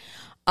year.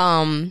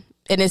 And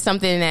it's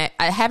something that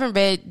I haven't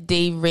read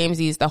Dave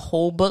Ramsey's the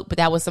whole book, but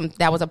that was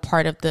a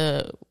part of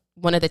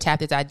one of the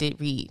chapters I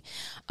did read.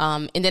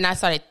 And then I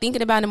started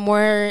thinking about it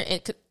more.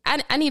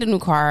 And I need a new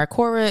car.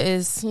 Cora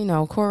is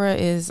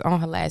on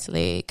her last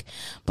leg,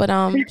 but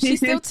she's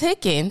still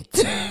ticking.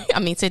 I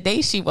mean,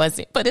 today she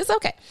wasn't, but it's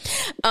okay.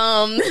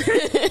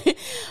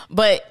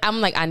 But I'm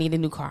like, I need a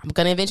new car. I'm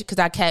gonna eventually,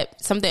 because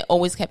something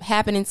always kept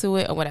happening to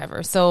it or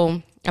whatever.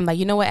 So I'm like,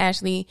 you know what,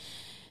 Ashley,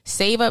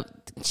 save up.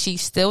 She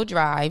still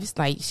drives,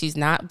 like she's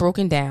not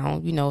broken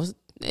down, you know.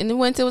 In the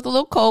winter it was a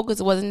little cold because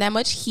it wasn't that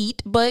much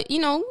heat, but you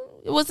know,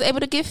 it was able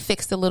to get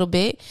fixed a little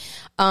bit.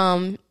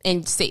 And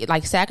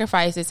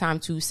sacrifice the time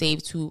to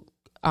save to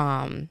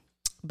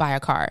buy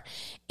a car.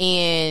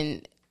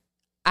 And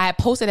I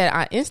posted that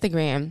on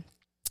Instagram,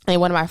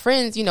 and one of my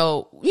friends, you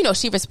know,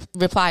 she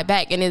replied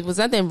back, and it was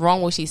nothing wrong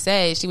with what she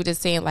said. She was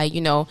just saying like,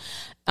 you know,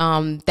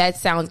 that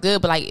sounds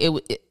good, but like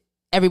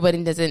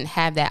everybody doesn't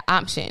have that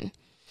option.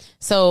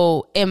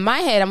 So in my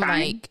head, I'm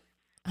like,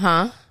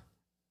 huh?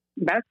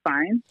 That's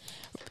fine.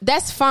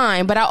 That's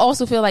fine. But I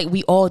also feel like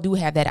we all do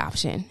have that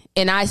option.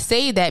 And I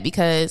say that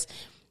because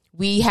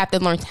we have to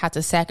learn how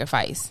to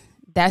sacrifice.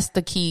 That's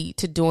the key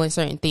to doing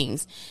certain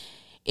things.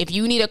 If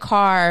you need a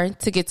car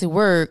to get to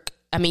work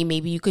I mean,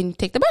 maybe you can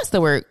take the bus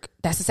to work.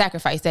 That's a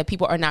sacrifice that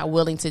people are not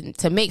willing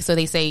to make. So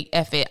they say,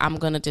 F it, I'm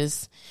going to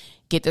just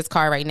get this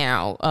car right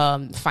now,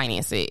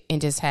 finance it,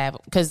 and just have,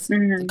 because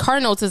car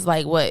notes is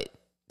like, what,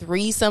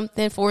 3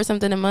 something, 4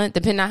 something a month,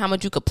 depending on how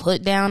much you could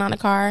put down on a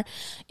car.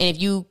 And if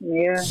you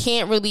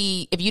can't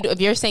really, if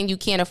you're saying you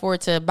can't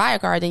afford to buy a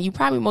car, then you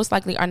probably most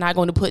likely are not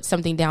going to put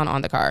something down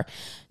on the car.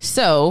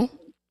 So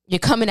you're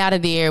coming out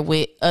of there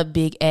with a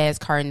big ass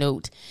car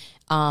note,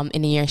 and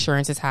then your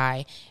insurance is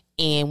high.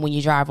 And when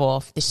you drive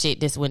off, the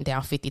shit just went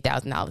down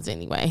 $50,000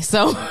 anyway.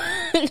 So,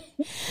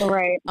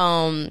 right.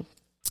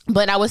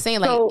 But I was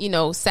saying, like, so, you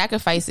know,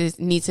 sacrifices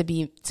need to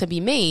be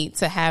made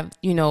to have,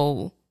 you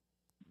know,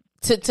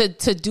 to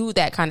do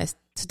that kind of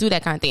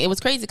thing. It was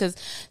crazy because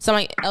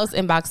somebody else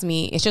inboxed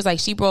me, and she was like,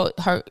 she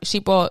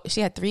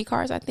had 3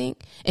 cars, I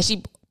think, and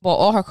she bought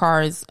all her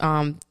cars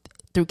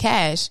through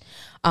cash,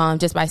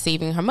 just by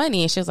saving her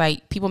money. And she was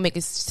like,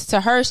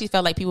 to her, she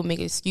felt like people make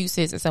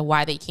excuses as to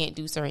why they can't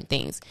do certain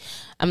things.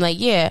 I'm like,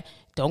 yeah,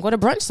 don't go to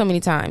brunch so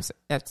many times.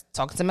 That's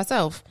talking to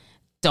myself.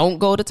 Don't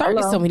go to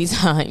Target so many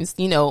times,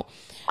 you know.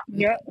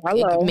 Yeah,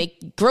 hello.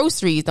 Make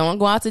groceries. Don't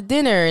go out to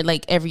dinner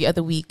like every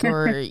other week,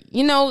 or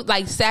you know,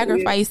 like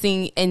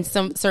sacrificing in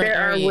some certain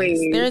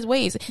areas. There's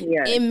ways.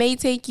 Yes. It may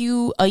take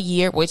you a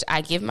year, which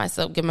I give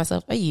myself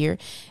a year.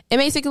 It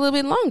may take a little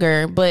bit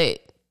longer,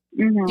 but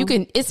you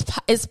can.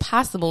 It's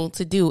possible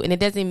to do, and it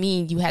doesn't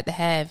mean you have to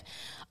have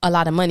a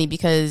lot of money,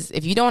 because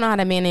if you don't know how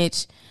to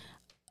manage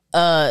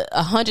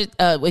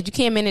if you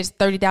can't manage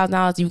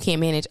 $30,000, you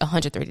can't manage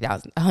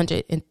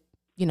 $130,000, and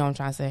you know what I'm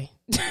trying to say.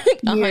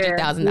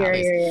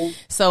 $100,000. Yeah.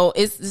 So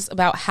it's just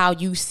about how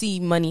you see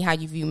money, how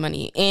you view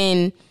money.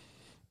 And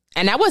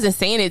I wasn't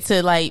saying it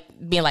to like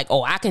being like,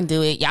 oh, I can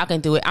do it, y'all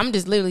can do it. I'm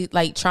just literally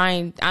like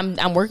trying.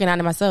 I'm working on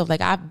it myself.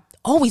 Like, I've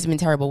always been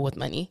terrible with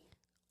money.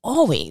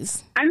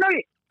 Always. I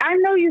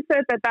know you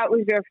said that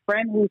was your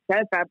friend who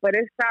said that, but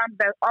it sounds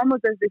that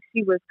almost as if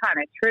she was kind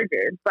of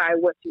triggered by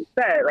what you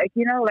said. Like,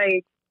 you know,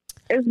 like,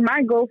 it's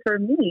my goal for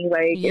me.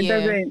 Like, it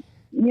doesn't,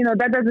 you know,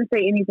 that doesn't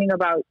say anything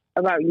about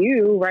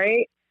you,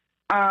 right?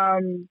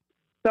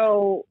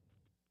 So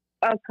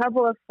a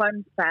couple of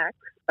fun facts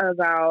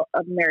about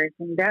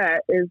American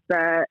debt is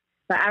that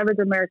the average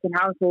American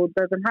household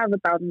doesn't have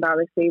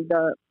 $1,000 saved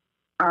up,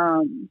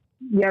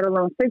 yet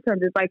alone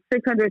 $600, like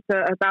 $600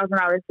 to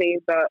 $1,000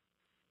 saved up,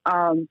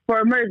 for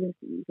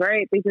emergencies,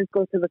 right? They just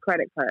go to the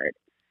credit card.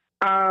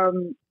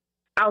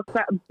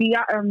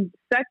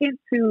 Second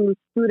to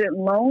student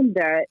loan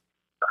debt,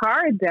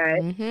 car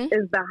debt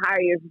is the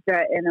highest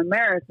debt in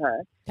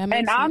America. And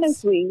sense.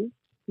 Honestly,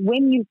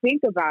 when you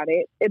think about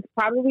it, it's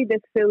probably the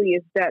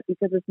silliest debt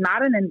because it's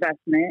not an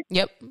investment.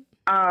 Yep.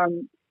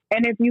 And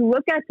if you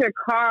look at your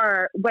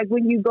car, like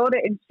when you go to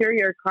insure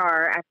your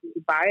car after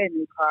you buy a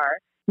new car,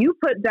 you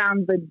put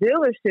down the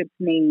dealership's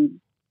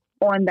name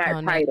on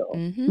that title.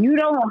 You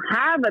don't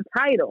have a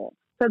title,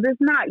 so it's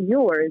not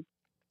yours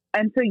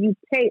until you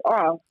pay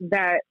off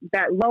that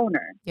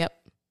loaner. Yep.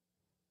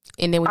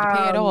 And then when you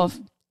pay it off,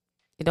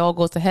 it all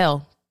goes to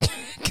hell.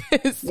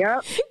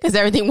 Because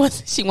everything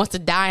she wants to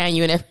die on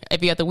you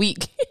every other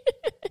week.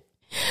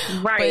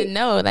 Right. But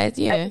no, that's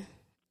the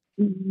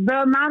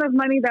amount of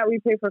money that we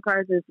pay for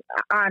cars is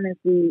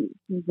honestly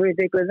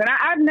ridiculous. And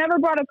I've never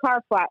bought a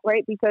car flat,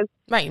 right? Because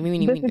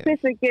the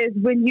statistic is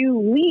when you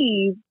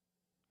leave,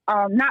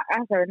 not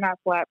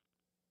flat.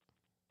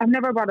 I've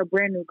never bought a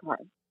brand new car.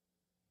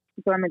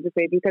 That's what I meant to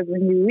say. Because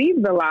when you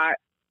leave the lot,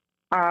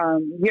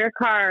 your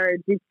car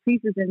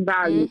decreases in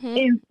value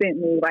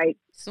instantly, like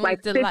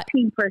 15%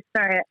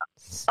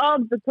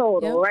 of the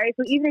total, right?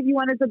 So even if you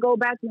wanted to go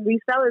back and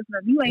resell it,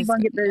 you ain't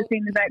gonna get the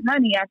same exact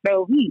money after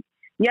a week.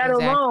 Yet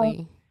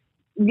alone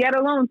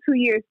 2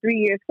 years, 3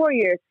 years, 4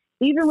 years.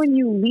 Even when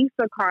you lease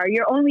a car,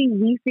 you're only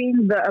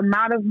leasing the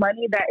amount of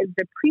money that is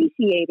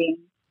depreciating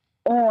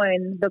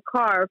on the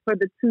car for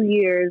the 2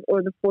 years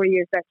or the 4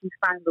 years that you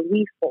signed the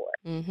lease for.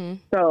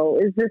 So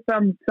it's just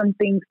some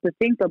things to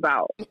think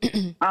about.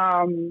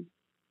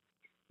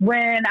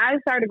 When I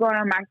started going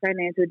on my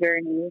financial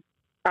journey,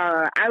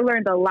 I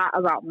learned a lot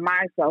about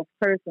myself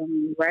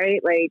personally,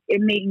 right? Like, it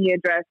made me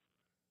address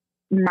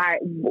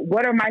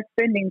what are my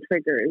spending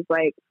triggers?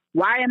 Like,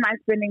 why am I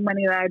spending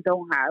money that I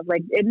don't have?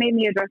 Like, it made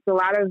me address a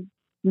lot of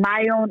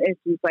my own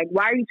issues. Like,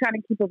 why are you trying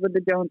to keep up with the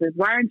Joneses?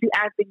 Why aren't you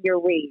asking your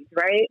wage,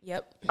 right?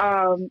 Yep.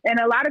 And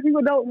a lot of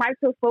people don't like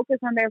to focus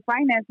on their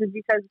finances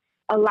because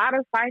a lot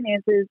of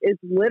finances is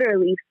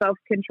literally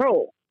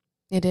self-control.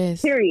 It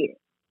is. Period.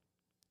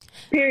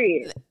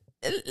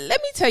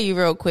 Let me tell you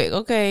real quick,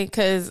 okay?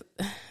 Because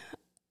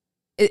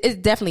it's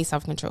definitely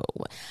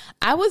self-control.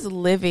 I was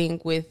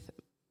living with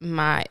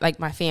my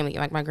family,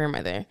 like my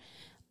grandmother.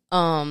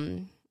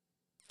 And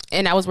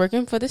I was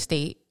working for the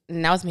state,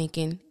 and I was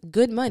making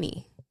good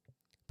money.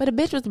 But a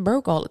bitch was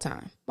broke all the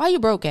time. Why you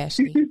broke,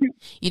 Ashley?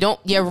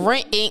 Your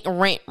rent ain't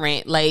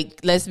rent. Like,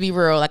 let's be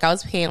real. Like, I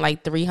was paying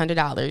like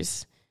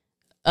 $300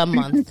 a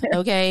month,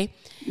 okay?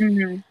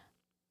 And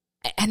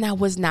I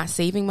was not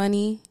saving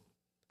money.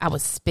 I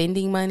was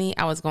spending money.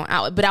 I was going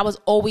out, but I was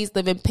always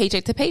living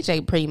paycheck to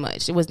paycheck pretty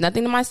much. It was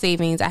nothing to my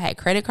savings. I had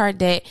credit card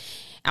debt.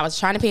 I was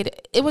trying to pay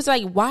it. It was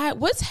like, why?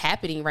 What's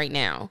happening right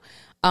now?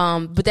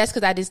 But that's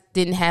because I just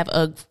didn't have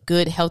a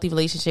good, healthy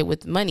relationship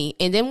with money.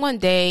 And then one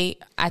day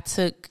I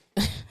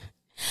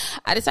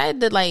decided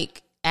to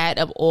like add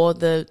up all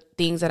the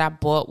things that I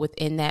bought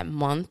within that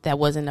month that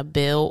wasn't a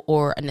bill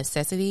or a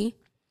necessity.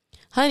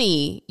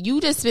 Honey,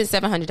 you just spent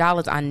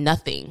 $700 on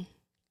nothing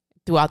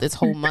throughout this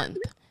whole month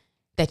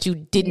that you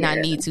did not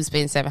need to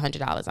spend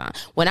 $700 on.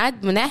 When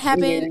that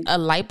happened, a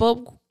light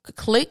bulb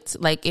clicked.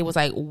 Like, it was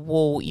like,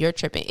 whoa, you're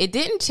tripping. It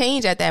didn't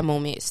change at that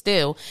moment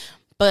still,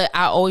 but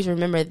I always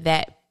remember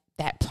that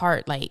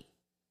part, like,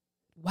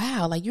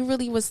 wow, like you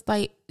really was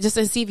like just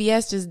in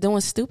CVS just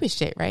doing stupid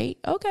shit, right?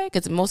 Okay,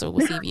 because most of it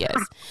was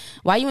CVS.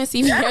 Why you in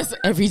CVS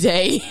every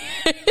day?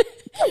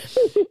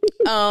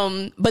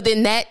 But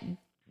then that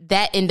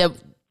ended up,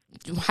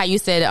 how you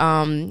said,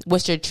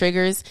 what's your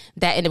triggers?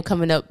 That ended up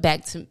coming up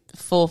back to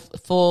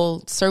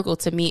full circle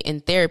to me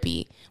in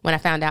therapy when I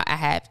found out I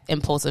had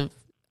impulsive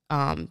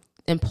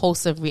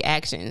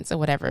reactions or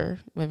whatever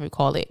we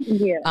call it.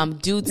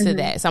 Due to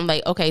that. So I'm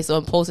like, okay, so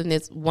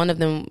impulsiveness, one of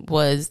them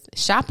was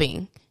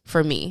shopping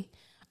for me.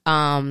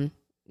 The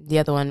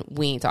other one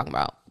we ain't talking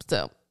about.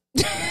 So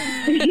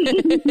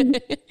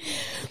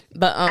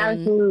but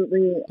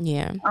absolutely.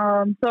 Yeah.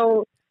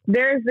 So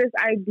there's this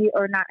idea,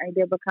 or not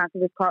idea, but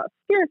concept, it's called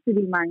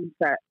scarcity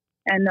mindset.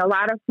 And a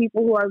lot of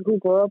people who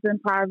grow up in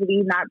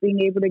poverty, not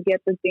being able to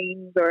get the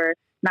things or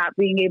not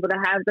being able to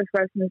have the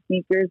freshman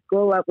sneakers,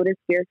 grow up with a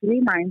scarcity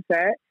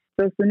mindset.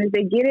 So as soon as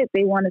they get it,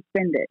 they want to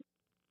spend it.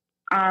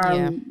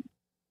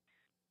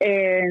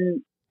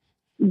 And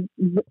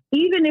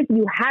even if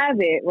you have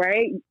it,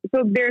 right?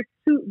 So there's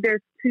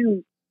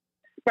two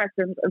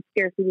spectrums of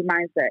scarcity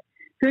mindset.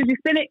 As soon as you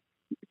spend it,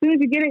 as soon as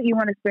you get it, you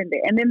want to spend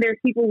it. And then there's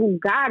people who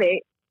got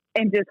it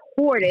and just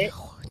hoard it,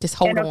 just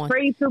hold on,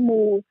 afraid to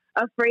move,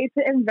 afraid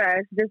to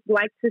invest, just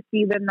like to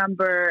see the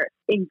number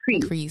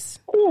increase.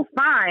 Cool,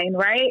 fine,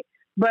 right?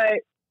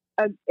 But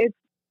I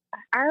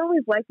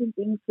always liken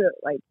things to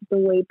like the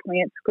way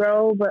plants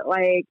grow, but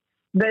like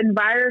the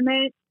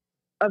environment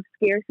of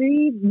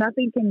scarcity,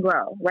 nothing can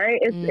grow, right?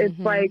 It's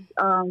like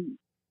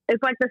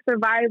the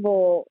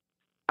survival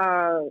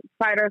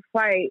fight or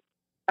flight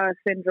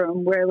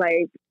syndrome, where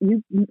like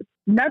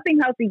nothing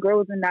healthy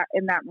grows in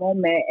that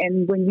moment,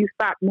 and when you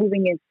stop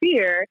moving in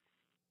fear,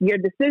 your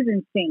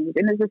decisions change.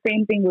 And it's the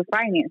same thing with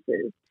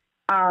finances.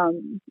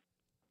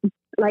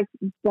 Like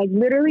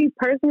literally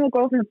personal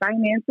growth and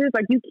finances.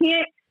 Like, you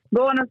can't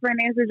go on a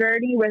financial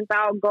journey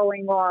without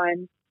going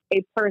on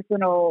a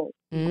personal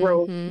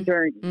growth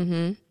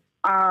journey.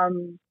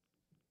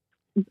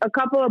 A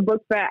couple of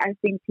books that I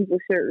think people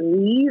should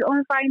read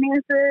on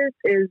finances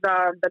is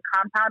The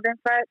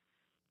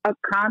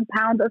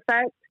Compound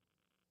Effect.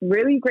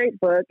 Really great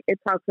book. It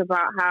talks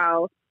about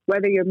how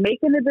whether you're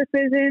making a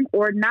decision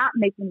or not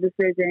making a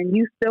decision,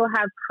 you still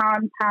have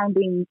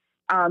compounding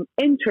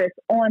interest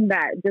on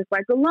that, just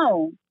like a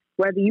loan.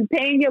 Whether you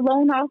paying your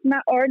loan off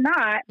or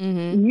not,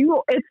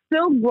 it's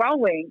still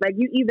growing. Like,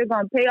 you either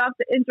gonna pay off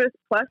the interest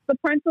plus the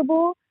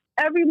principal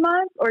every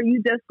month, or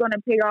you just gonna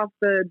pay off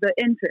the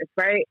interest,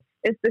 right?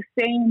 It's the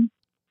same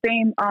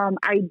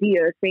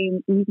idea.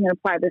 You can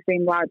apply the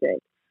same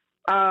logic.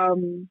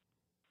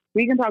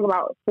 We can talk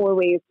about 4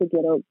 ways to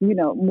get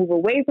move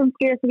away from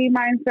scarcity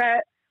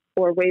mindset,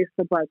 or ways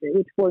to budget.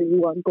 Which 4 you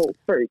want to go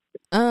first?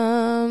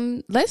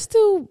 Let's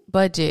do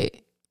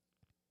budget.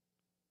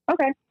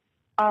 Okay.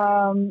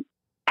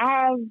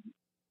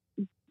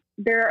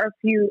 There are a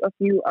few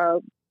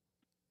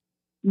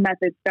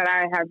methods that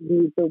I have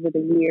used over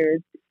the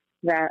years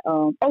that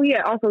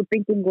also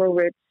Think and Grow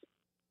Rich.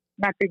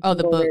 Not Think and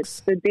Grow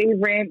books. Rich.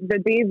 The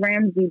Dave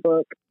Ramsey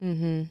book.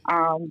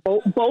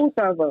 Both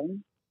of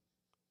them.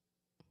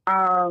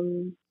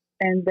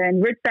 And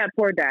then Rich Dad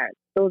Poor Dad.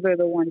 Those are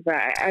the ones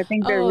that I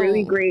think they're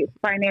really great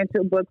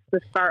financial books to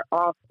start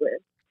off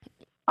with.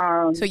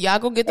 So y'all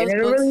go get those and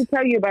it'll books. really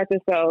tell you about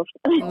yourself.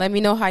 Let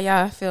me know how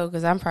y'all feel,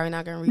 because I'm probably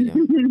not going to read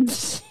them.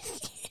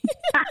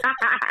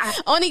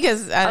 Only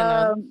because, I don't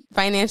know,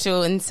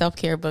 financial and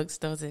self-care books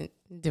doesn't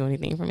do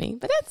anything for me.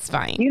 But that's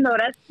fine.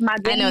 That's my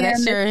jam. I know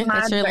that's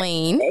your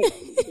lane.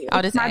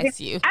 I'll just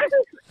ask you.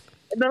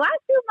 The last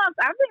few months,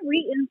 I've been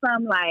reading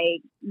some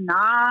like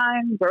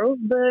non-growth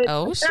books.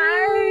 Oh,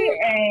 sure.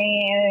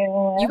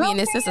 And you being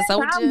a sister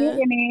soldier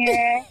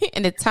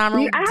in the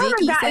Tyrone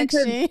Dickey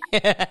section.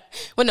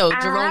 Well, no,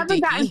 Jerome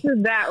Dickey. I haven't gotten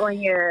to that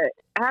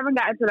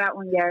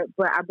one yet.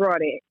 But I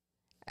brought it.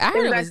 I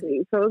heard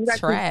it was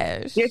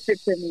trash. Gifted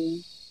to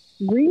me.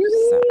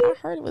 Really? So I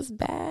heard it was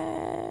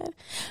bad.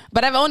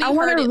 But I've only heard it. I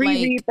want to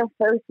reread the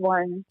first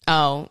one.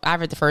 Oh, I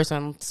read the first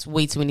one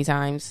way too many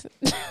times.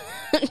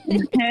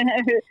 Maybe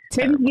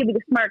give you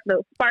the spark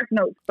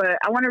notes, but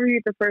I want to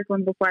read the first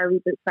one before I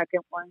read the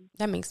second one.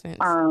 That makes sense.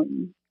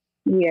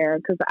 Yeah,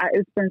 because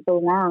it's been so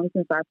long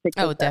since I picked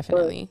up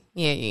definitely.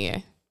 That book. Yeah.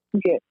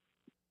 Good.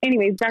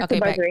 Anyways, back to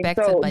budgeting. Back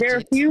so to budget. There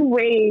are a few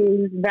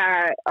ways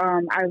that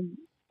I've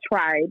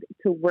tried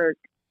to work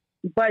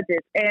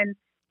budgets, and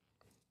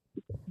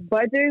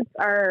budgets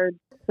are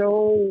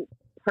so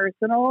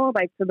personal,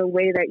 like to the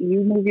way that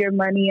you move your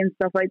money and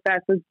stuff like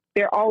that. So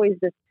they're always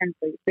just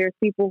templates. There's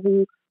people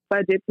who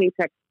budget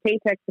paycheck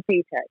to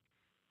paycheck,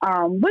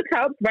 which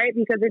helps, right?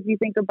 Because if you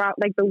think about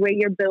like the way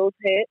your bills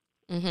hit,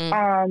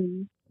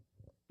 the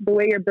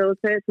way your bills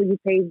hit, so you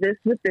pay this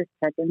with this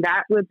check and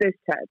that with this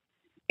check,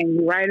 and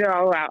you write it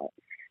all out.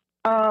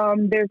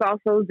 There's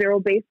also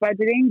zero-based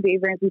budgeting.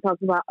 Dave Ramsey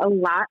talks about a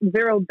lot.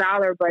 $0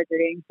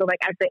 budgeting. So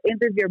like at the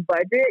end of your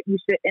budget, you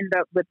should end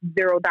up with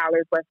 $0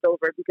 left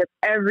over, because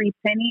every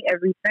penny,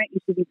 every cent you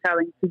should be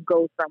telling to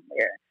go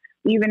somewhere.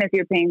 Even if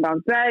you're paying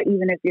off debt,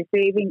 even if you're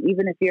saving,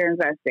 even if you're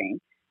investing.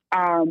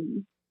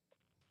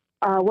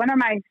 One of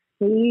my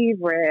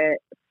favorite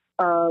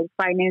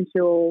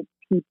financial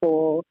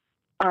people,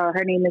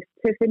 her name is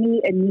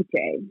Tiffany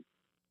Aniche,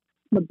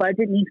 the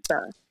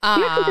Budgetnista.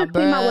 She actually just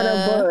came out with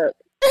a book.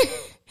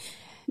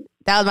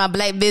 That was my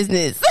black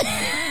business.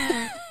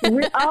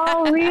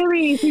 Oh,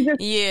 really? She just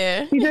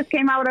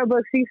came out with a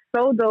book. She's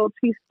so dope.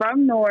 She's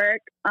from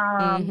Newark.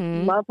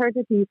 Love her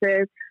to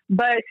pieces.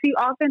 But she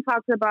often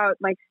talks about,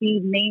 like, she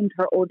named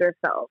her older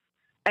self.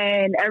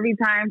 And every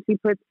time she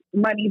puts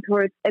money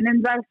towards an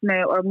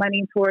investment or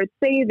money towards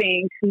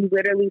saving, she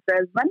literally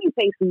says, let me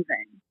pay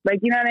Susan.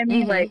 Like, you know what I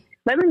mean? Like,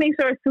 let me make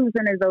sure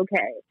Susan is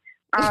okay.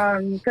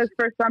 Because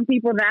for some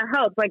people that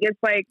helps. Like, it's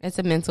like... It's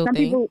a mental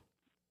thing.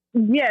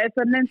 Yeah, it's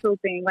a mental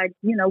thing. Like,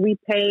 you know, we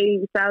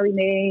pay Sally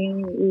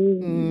Mae,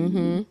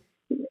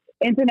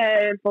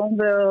 internet, phone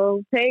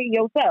bill, pay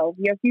yourself,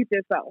 your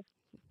future self.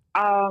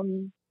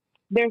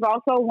 There's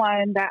also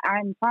one that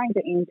I'm trying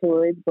to aim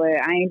towards,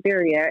 but I ain't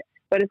there yet.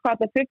 But it's called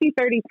the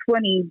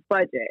 50-30-20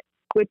 budget,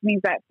 which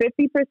means that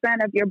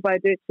 50% of your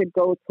budget should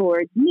go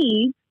towards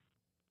needs,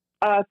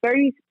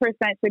 30%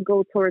 should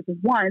go towards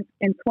wants,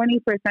 and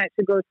 20%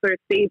 should go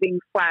towards saving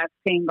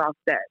 / paying off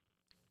debt.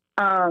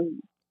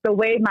 The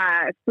way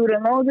my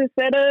student loans is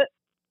set up,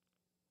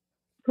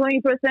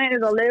 20%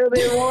 is a little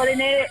bit more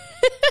than it.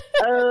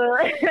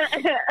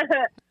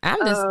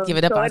 I'm just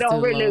giving up so on it don't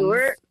student really loans.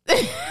 Work.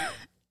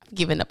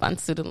 Giving up on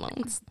student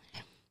loans.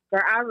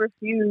 Girl, I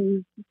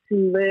refuse to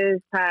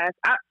live past.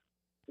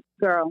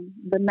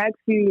 The next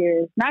few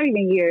years, not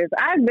even years.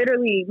 My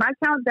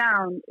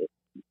countdown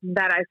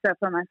that I set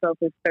for myself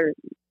is 30.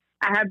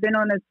 I've been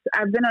on a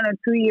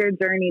 2-year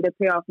journey to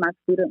pay off my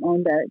student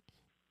loan debt.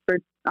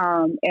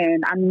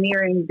 And I'm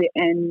nearing the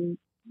end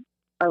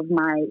of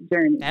my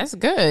journey. That's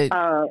good.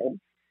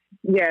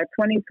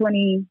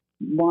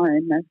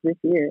 2021, that's this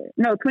year.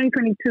 No,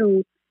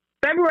 2022.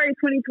 February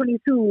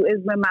 2022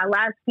 is when my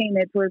last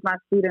payment towards my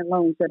student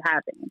loan should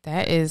happen.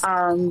 That is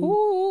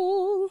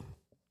cool.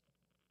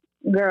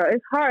 Girl,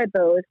 it's hard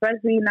though,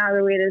 especially now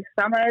the way the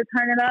summer is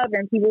turning up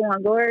and people want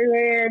to go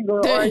everywhere and go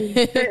all these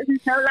trips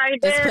and stuff like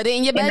that. Just put it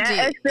in your budget. And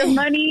that extra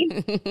money,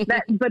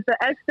 the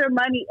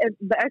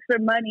extra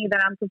money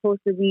that I'm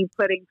supposed to be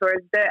putting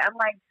towards that, I'm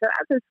like, should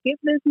I just skip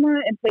this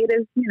month and pay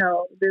this,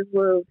 this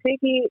little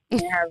ticket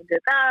and have a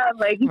good time?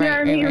 Like, you know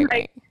what I mean?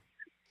 Like,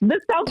 the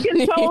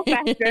self-control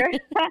factor.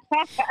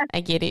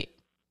 I get it.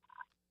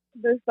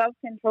 The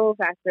self-control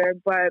factor,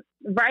 but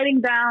writing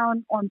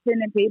down on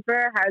pen and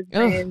paper has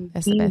been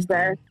the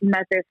best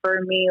method for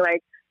me.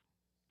 Like,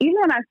 even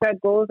when I set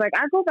goals, like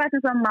I go back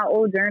in some of my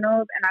old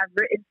journals and I've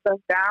written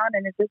stuff down,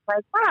 and it's just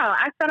like, wow,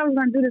 I thought I was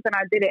going to do this and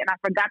I did it, and I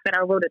forgot that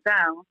I wrote it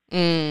down,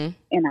 and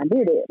I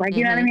did it. Like,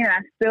 you know what I mean?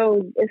 And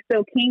it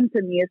still came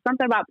to me. It's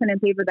something about pen and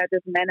paper that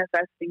just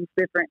manifests things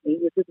differently,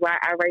 which is why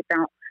I write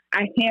down.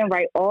 I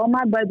handwrite all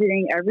my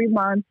budgeting every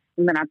month,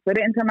 and then I put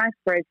it into my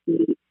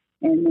spreadsheet.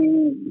 And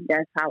then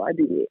that's how I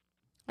do it.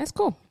 That's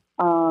cool.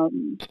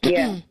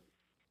 Yeah.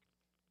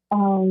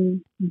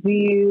 Do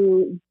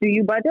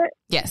you budget?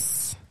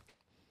 Yes.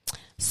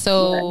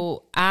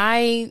 So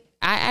I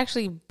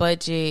actually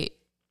budget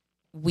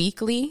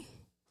weekly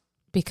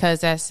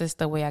because that's just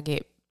the way I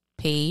get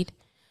paid.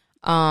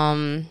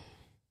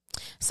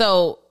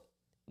 So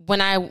when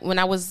I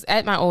was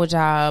at my old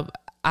job,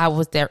 I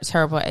was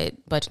terrible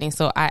at budgeting.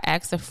 So I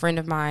asked a friend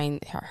of mine,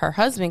 her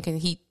husband,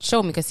 because he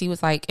showed me, because he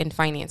was like in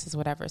finances,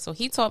 whatever. So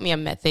he taught me a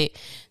method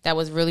that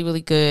was really,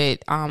 really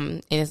good.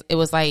 And it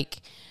was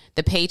like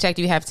the paycheck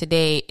you have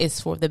today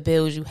is for the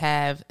bills you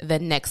have the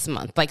next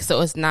month. Like, so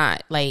it's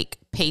not like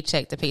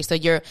paycheck to pay. So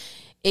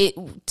it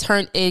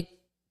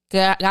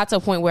got to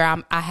a point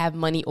where I have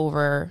money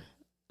over,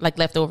 like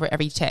left over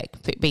every check,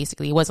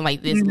 basically. It wasn't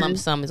like this lump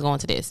sum is going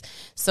to this.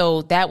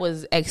 So that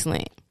was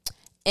excellent.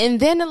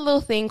 And then a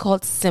little thing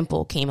called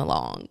Simple came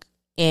along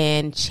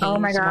and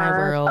changed my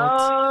world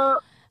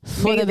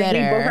for the better.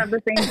 We both have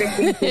the same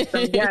thinking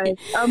system. Yes,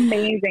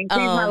 amazing.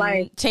 Changed my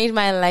life. Changed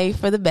my life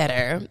for the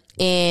better.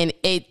 And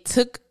it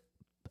took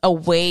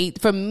away,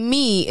 for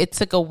me, it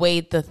took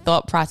away the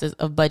thought process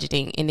of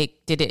budgeting, and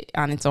it did it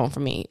on its own for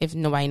me. If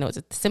nobody knows,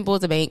 it's simple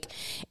as a bank,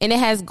 and it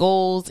has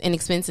goals and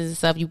expenses and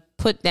stuff. You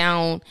put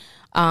down,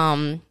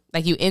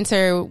 like you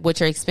enter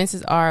what your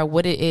expenses are,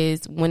 what it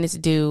is, when it's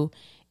due,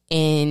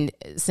 and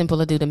Simple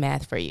will do the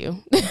math for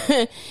you.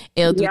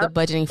 It'll do the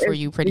budgeting for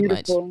you pretty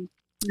much.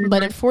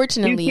 But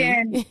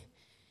unfortunately,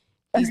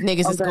 these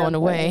niggas is going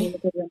away.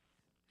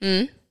 Well,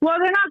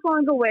 they're not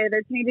going away.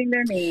 They're changing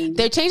their name.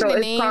 They're changing the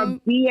name. It's called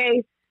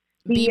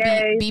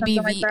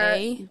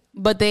BBVA, like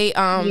but they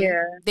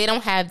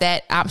don't have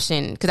that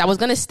option because I was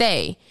gonna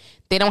stay.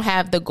 They don't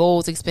have the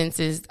goals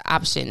expenses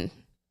option.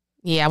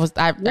 Yeah,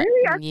 I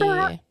still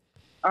have.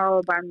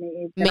 Oh, by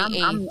May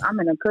 8th. I'm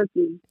in a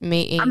cookie.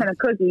 May 8th. I'm in a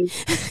cookie.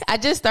 I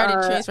just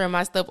started transferring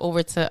my stuff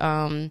over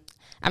to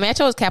I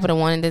chose Capital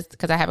One in this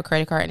because I have a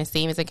credit card and a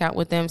savings account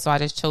with them, so I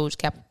just chose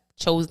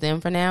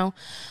them for now.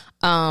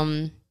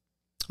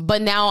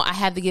 But now I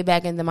have to get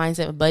back in the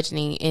mindset of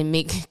budgeting and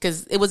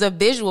because it was a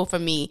visual for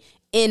me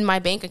in my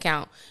bank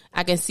account.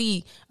 I can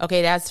see,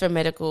 okay, that's for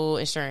medical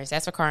insurance.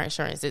 That's for car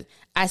insurance.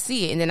 I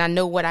see it. And then I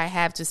know what I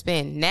have to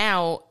spend.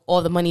 Now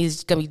all the money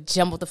is going to be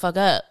jumbled the fuck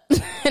up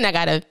and I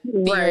got to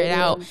figure it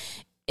out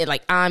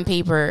on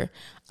paper.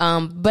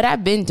 But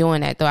I've been doing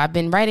that though. I've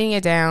been writing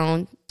it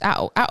down.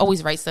 I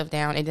always write stuff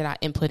down and then I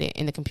input it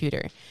in the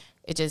computer.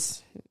 It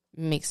just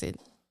makes it,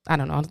 I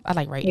don't know. I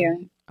like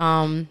writing.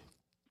 Yeah.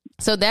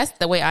 So that's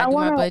the way I do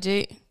my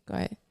budget. Go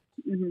ahead.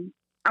 Mm-hmm.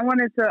 I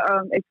wanted to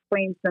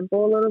explain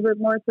simple a little bit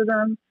more to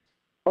them.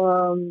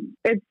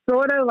 It's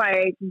sort of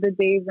like the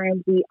Dave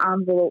Ramsey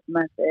envelope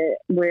method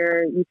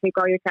where you take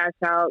all your cash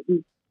out,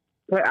 you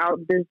put out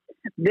this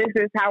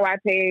is how I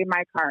pay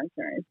my car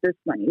insurance, this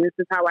money, this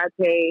is how I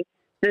pay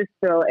this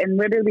bill. And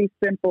literally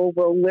simple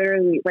will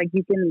literally, like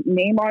you can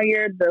name all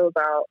your bills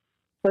out,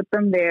 put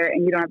them there,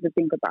 and you don't have to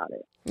think about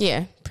it.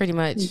 Yeah, pretty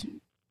much. Mm-hmm.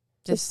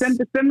 It's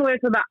similar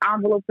to the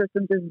envelope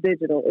system, just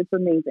digital. It's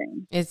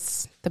amazing.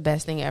 It's the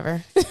best thing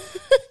ever.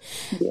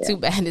 Too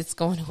bad it's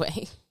going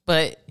away.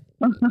 But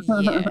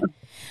yeah.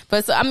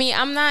 But so, I mean,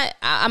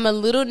 I'm a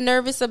little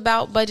nervous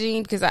about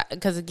budgeting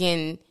because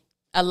again,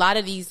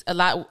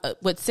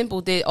 what Simple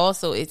did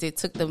also is it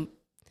took the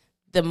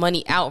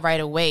money out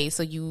right away.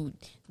 So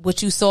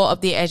what you saw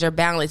up there as your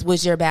balance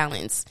was your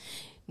balance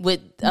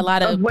with a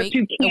lot of what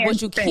you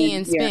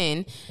can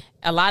spend.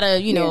 A lot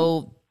of,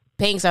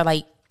 banks are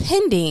like,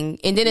 pending,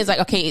 and then it's like,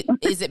 okay,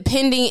 is it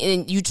pending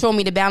and you show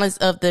me the balance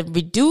of the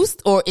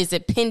reduced, or is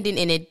it pending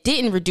and it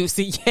didn't reduce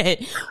it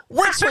yet?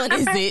 Which one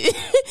is it?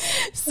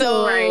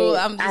 So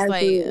I'm just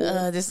like,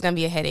 this is gonna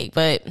be a headache.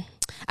 But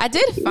I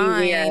did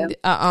find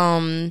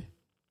I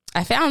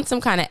found some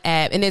kind of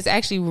app, and it's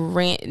actually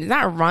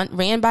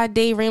ran by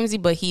Dave Ramsey,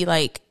 but he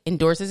like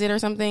endorses it or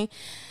something.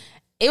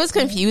 It was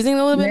confusing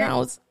a little bit.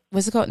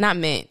 What's it called? Not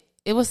Mint.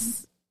 It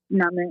was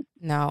not Mint.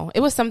 No, it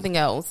was something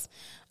else.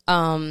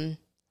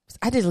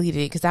 I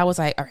deleted it because I was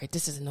like, all right,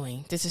 this is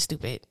annoying. This is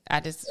stupid.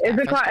 Is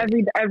it called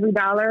Every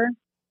Dollar?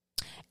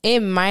 It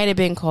might have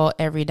been called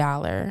Every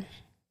Dollar.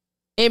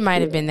 It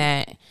might have been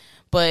that.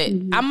 But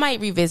I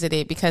might revisit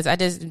it because I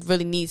just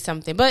really need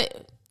something.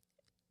 But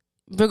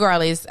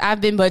regardless,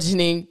 I've been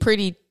budgeting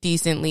pretty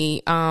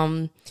decently.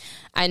 I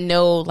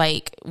know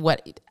like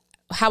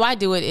how I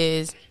do it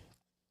is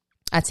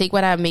I take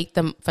what I make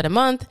for the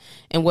month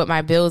and what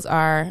my bills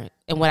are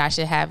and what I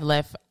should have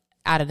left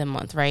out of the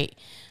month, right?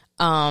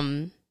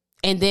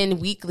 And then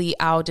weekly,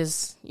 I'll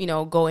just,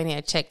 go in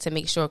and check to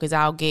make sure because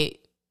I'll get,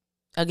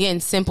 again,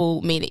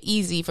 Simple made it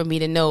easy for me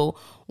to know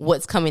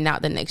what's coming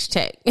out the next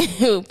check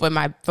for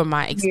my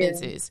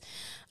expenses.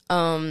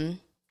 Yeah.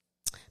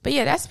 But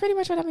yeah, that's pretty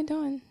much what I've been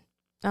doing.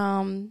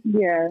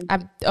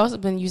 I've also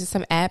been using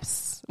some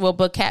apps. Well,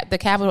 but the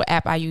Capital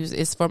app I use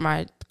is for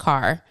my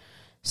car.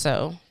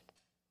 So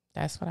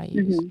that's what I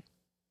use.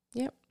 Mm-hmm.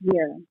 Yep.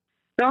 Yeah.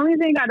 The only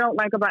thing I don't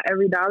like about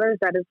Every Dollar is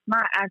that it's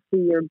not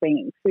actually your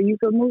bank. So you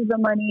can move the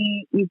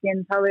money, you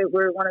can tell it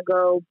where it want to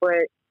go,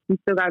 but you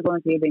still got to go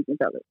into your bank and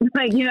tell it.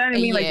 Like, you know what I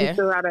mean? Yeah. Like you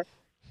still got to,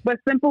 but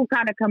Simple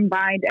kind of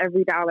combined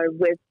Every Dollar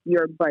with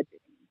your budget,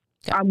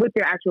 with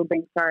your actual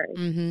bank card.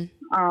 Mm-hmm.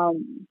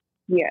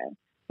 Yeah.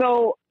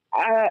 So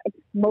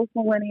most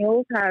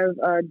millennials have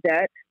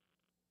debt.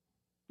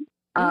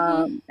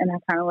 And I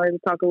kind of wanted to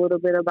talk a little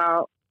bit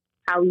about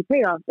how we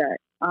pay off debt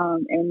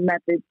and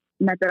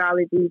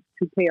methodologies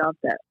to pay off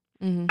debt.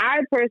 Mm-hmm.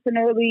 I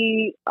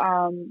personally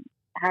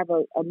have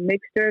a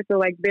mixture. So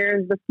like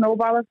there's the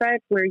snowball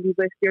effect where you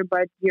list your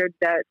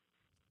debt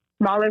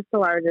smallest to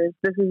largest.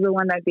 This is the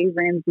one that Dave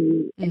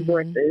Ramsey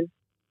endorses,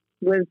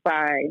 lives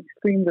by,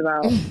 screams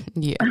about.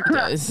 Yeah, it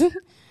does. There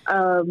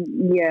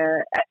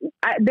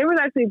was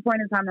actually a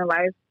point in time in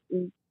life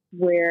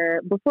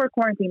where before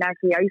quarantine,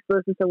 actually, I used to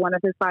listen to one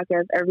of his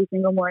podcasts every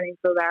single morning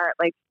so that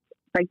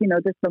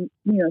just some,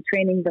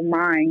 training the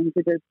mind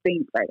to just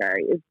think like, all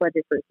right, it's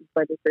budget first.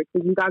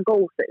 Because you got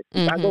goals first.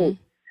 You got goals.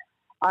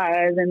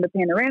 Then the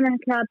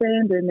panoramic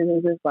happened, and then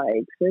it's just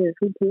like, sis,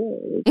 who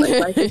cares?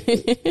 Like,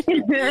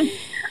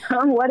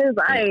 what is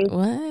life?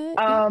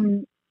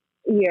 What?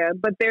 Yeah,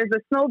 but there's a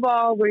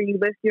snowball where you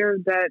list your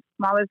debt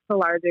smallest to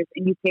largest,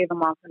 and you pay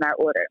them off in that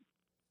order.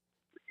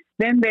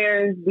 Then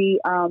there's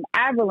the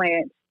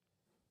avalanche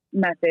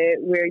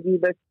method where you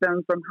list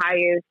them from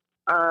highest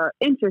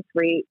interest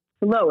rate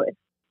to lowest,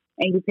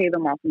 and you pay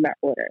them off in that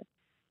order.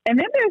 And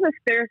then there's a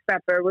stair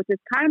stepper, which is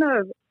kind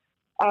of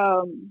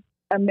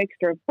a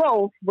mixture of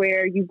both,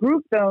 where you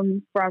group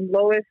them from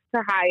lowest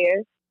to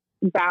highest,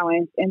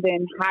 balance, and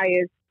then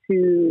highest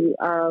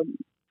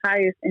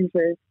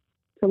interest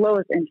to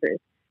lowest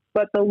interest.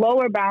 But the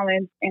lower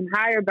balance and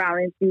higher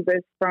balance, you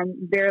list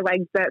from they're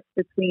like bets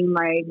between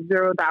like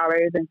 $0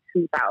 and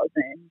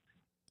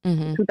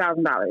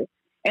 $2,000,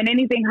 and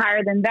anything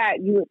higher than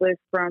that, you would list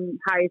from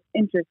highest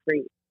interest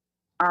rate,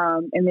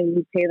 and then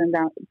you pay them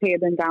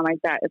down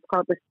like that. It's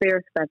called the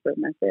stair stepper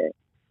method.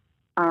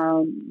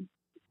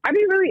 I'd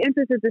be really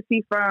interested to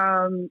see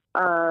from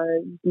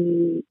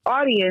the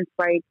audience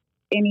like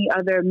any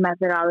other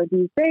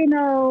methodologies they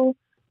know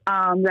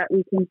that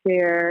we can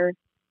share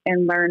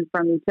and learn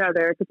from each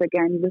other. Because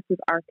again, this is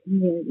our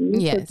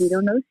community. Yes. We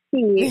don't know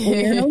shit. We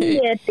don't know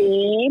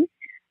nothing.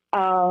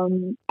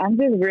 I'm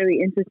just really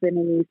interested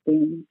in these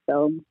things.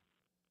 So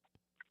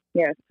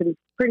yeah, it's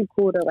pretty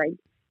cool to like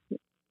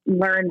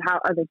learn how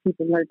other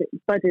people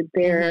budget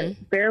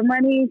their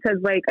money. Because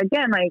like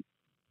again, like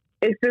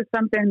it's just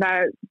something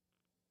that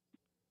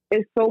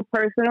is so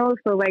personal.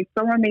 So like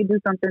someone may do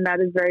something that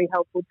is very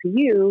helpful to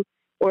you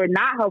or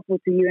not helpful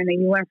to you, and then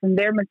you learn from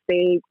their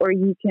mistake, or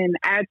you can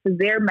add to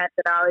their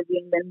methodology,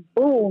 and then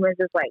boom, it's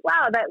just like,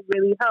 wow, that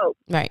really helped.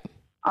 Right.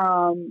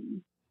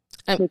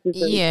 Really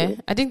cool.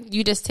 I think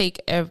you just take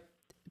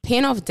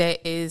paying off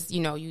debt is,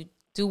 you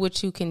do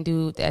what you can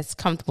do that's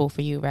comfortable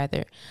for you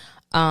rather.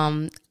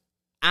 I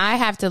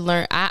have to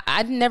learn.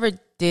 I never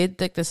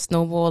did like the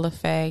snowball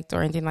effect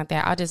or anything like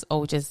that. I just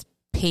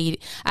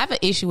paid. I have an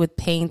issue with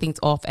paying things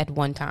off at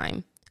one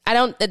time.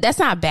 That's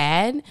not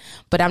bad,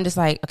 but I'm just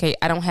like, okay,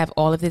 I don't have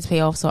all of this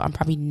payoff, so I'm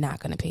probably not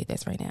going to pay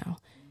this right now.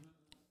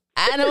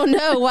 I don't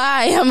know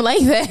why I'm like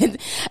that.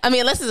 I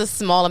mean, unless it's a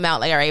small amount,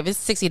 like, all right, if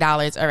it's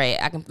 $60, all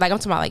right, I can, like, I'm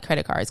talking about like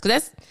credit cards. Cause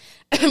that's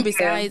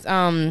besides,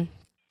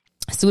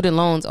 student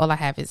loans, all I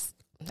have is,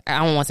 I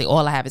don't want to say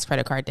all I have is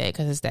credit card debt,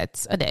 cause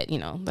that's a debt,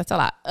 that's a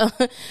lot.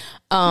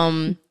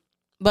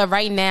 But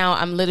right now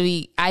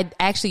I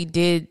actually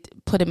did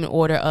put them in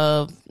order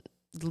of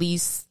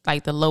least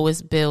like the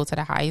lowest bill to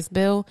the highest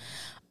bill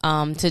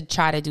to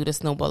try to do the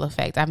snowball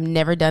effect. I've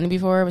never done it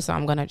before, so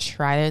I'm gonna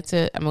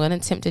I'm gonna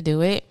attempt to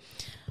do it.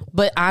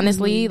 But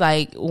honestly,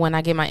 like when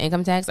I get my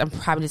income tax, I'm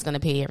probably just gonna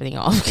pay everything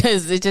off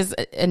because it just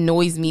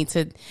annoys me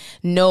to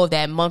know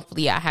that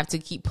monthly I have to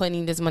keep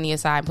putting this money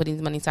aside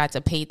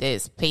to pay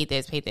this,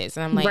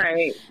 and I'm like,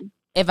 right.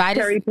 If I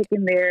just cherry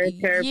picking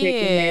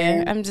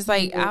there, I'm just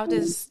like, I'll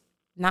just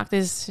knock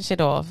this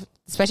shit off,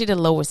 especially the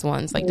lowest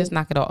ones. Like, just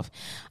knock it off.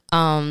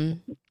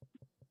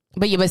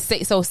 But yeah,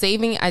 so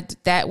saving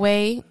that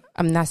way,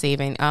 I'm not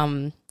saving.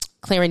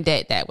 Clearing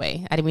debt that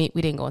way. We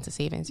didn't go into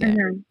savings yet.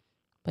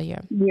 But yeah.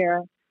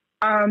 Yeah.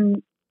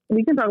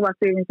 We can talk about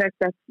savings. That's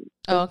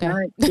okay.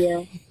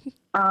 Yeah.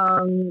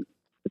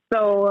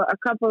 So a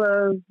couple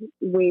of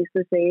ways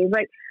to save.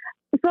 Like,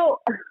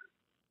 so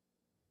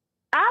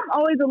I'm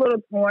always a little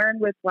torn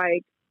with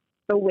like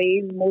the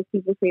ways most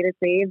people say to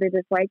save. They're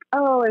just like,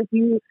 oh, if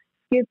you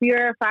skip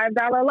your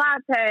 $5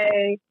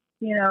 latte,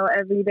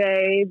 every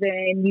day,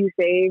 then you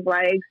save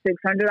like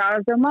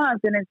 $600 a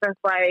month. And it's just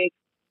like,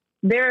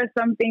 there are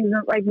some things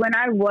like when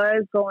I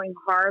was going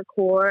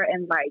hardcore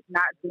and like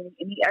not doing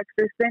any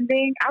extra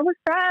spending, I was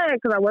sad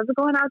because I wasn't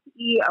going out to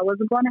eat. I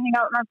wasn't going to hang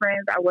out with my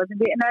friends. I wasn't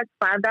getting that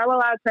 $5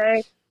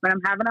 latte when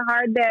I'm having a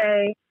hard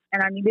day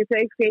and I needed to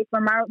escape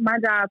from my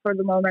job for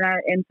the moment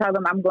and tell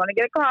them I'm going to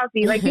get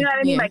coffee. Like, you know what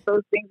I mean? Like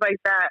those things like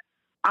that.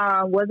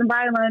 Wasn't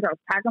buying lunch. I was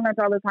packing lunch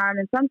all the time.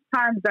 And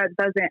sometimes that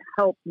doesn't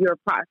help your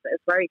process,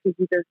 right?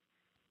 Because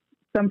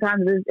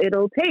sometimes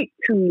it'll take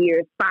 2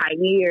 years, 5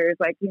 years,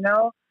 like, I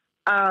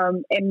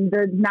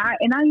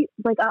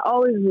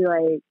always be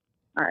like,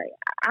 all right,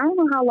 I don't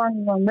know how long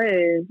I'm going to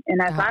live.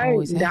 And if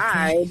I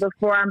die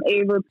before I'm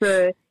able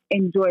to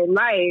enjoy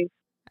life,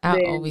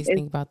 I always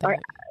think about that.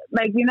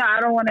 Like, I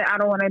don't want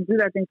to do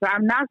that thing. So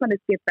I'm not going to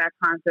skip that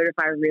concert if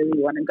I really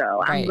want to go.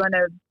 Right. I'm going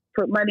to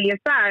put money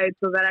aside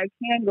so that I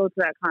can go to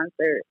that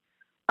concert.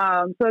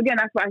 So again,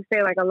 that's why I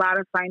say like a lot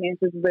of finance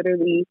is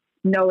literally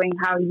knowing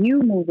how you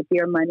move with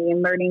your money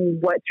and learning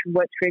what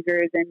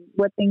triggers and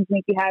what things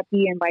make you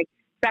happy and like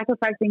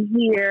sacrificing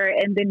here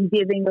and then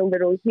giving a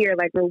little here,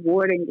 like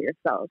rewarding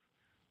yourself.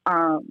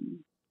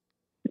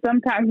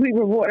 Sometimes we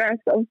reward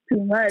ourselves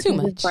too much.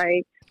 It's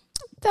like,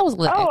 that was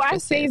I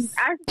saved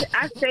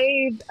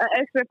an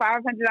extra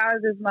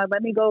 $500 this month.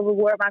 Let me go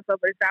reward myself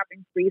for a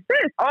shopping spree.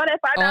 Sis, all that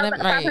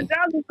 $500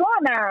 is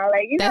gone now.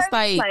 Like, that's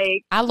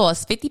like I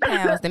lost 50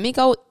 pounds. Let me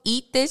go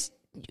eat this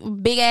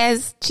big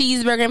ass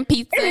cheeseburger and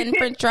pizza and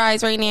French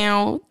fries right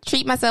now.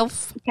 Treat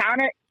myself.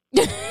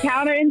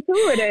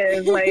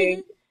 Counterintuitive,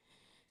 like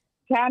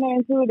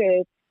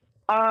counterintuitive.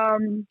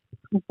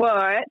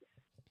 But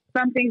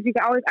some things you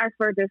can always ask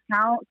for a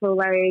discount. So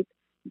like,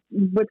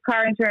 with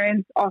car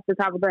insurance off the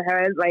top of the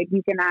head, like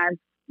you can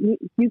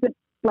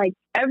like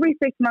every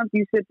 6 months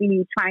you should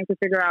be trying to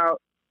figure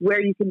out where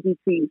you can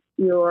decrease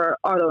your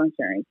auto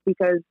insurance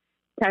because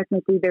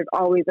technically there's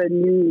always a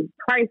new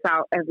price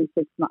out every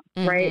 6 months,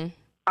 right?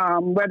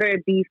 Whether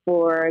it be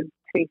for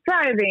safe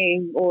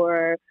driving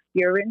or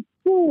you're in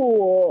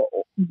school,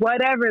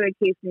 whatever the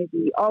case may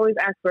be, always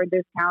ask for a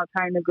discount,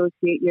 try to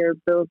negotiate your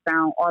bills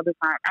down all the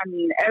time. I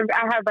mean,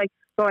 I have like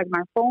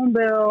my phone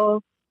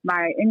bill,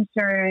 my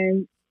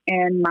insurance,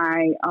 and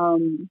my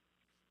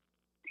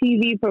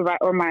TV provider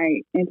or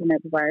my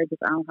internet provider,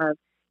 because I don't have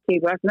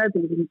cable. That's another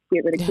thing, you can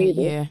get rid of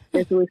cable. Yeah.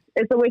 It's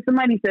a waste of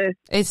money, sis.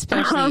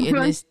 Especially in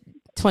this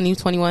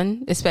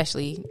 2021,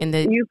 especially in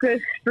the you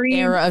could stream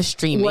era of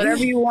streaming.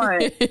 Whatever you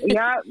want.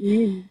 Yeah,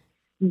 you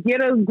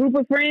get a group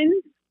of friends.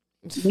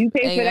 You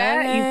pay for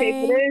that. You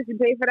pay for this. You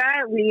pay for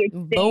that. We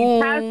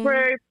exchange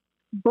passwords.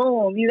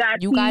 Boom. You got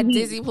TV,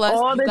 Disney Plus.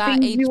 All you got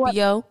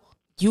HBO.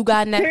 You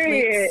got Netflix.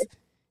 Period.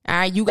 All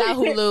right. You got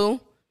Hulu.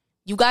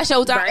 You got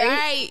Showtime. Right? All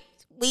right.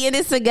 We in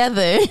this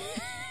together.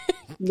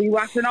 We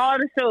watching all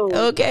the shows.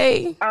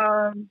 Okay.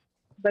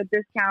 The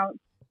discounts.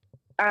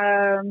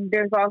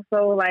 There's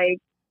also like,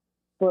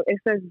 well, it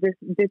says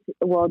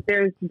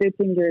there's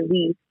ditching your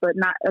lease, but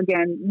not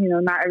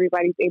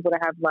everybody's able to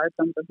have large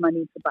sums of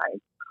money to buy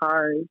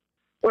cars,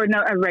 or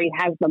not everybody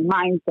has the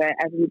mindset,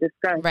 as we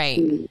discussed, right,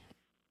 to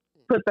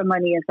put the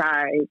money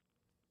aside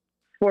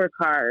for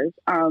cars.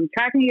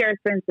 Tracking your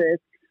expenses.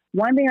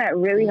 One thing that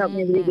really helped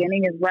me in the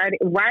beginning is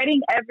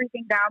writing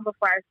everything down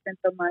before I spent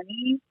the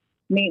money.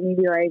 Made me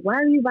be like, why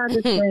are you about to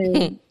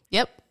spend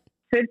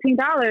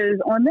 $15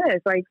 on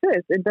this? Like,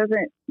 sis, it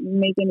doesn't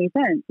make any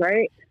sense,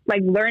 right?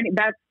 Like, learning,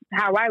 that's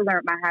how I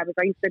learned my habits.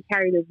 I used to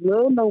carry this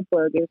little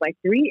notebook. It was like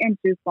 3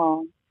 inches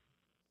long.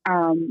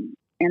 And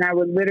I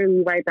would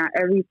literally write down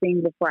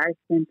everything before I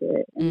spent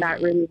it. And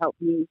that really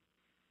helped me.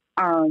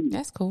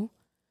 That's cool.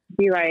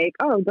 Be like,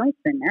 oh, don't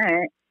spend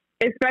that.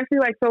 Especially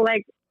like, so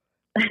like,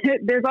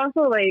 there's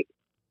also like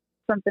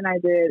something I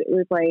did. It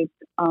was like,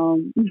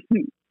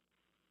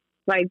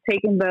 like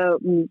taking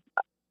the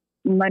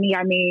money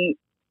I made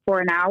for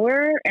an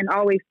hour and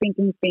always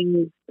thinking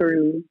things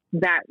through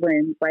that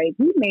lens. Like,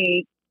 you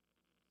make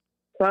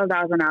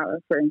 $12 an hour,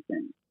 for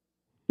instance.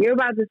 You're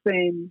about to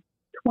spend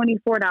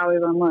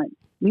 $24 on lunch.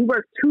 You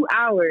work 2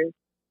 hours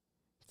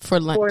for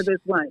lunch. For this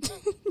lunch.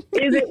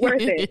 Is it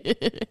worth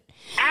it?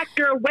 Act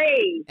your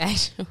wage.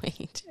 Act your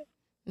wage.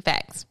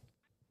 Facts.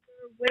 Act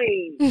your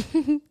wage.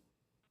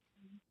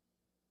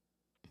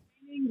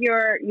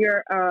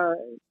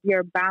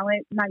 Your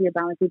balance, not your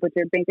balance sheet, but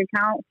your bank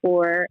account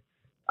for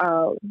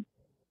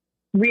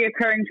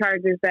reoccurring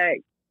charges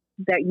that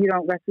you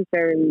don't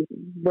necessarily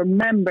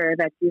remember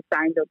that you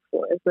signed up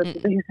for. So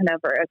it's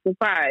never a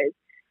surprise.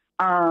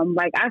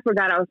 Like, I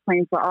forgot I was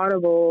paying for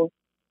Audible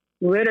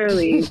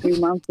literally 3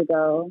 months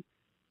ago,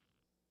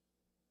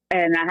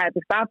 and I had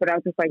to stop it. I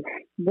was just like,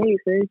 wait,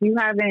 sis, you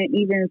haven't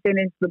even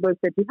finished the book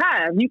that you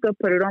have. You could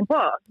put it on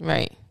pause.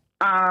 Right.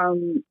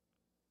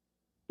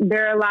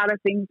 There are a lot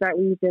of things that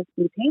we just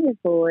be paying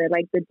for,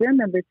 like the gym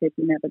membership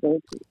you never go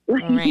to.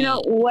 Like,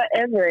 right.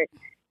 Whatever.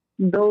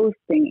 Those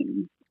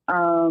things.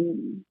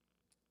 Cutting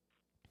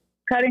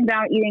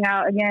down eating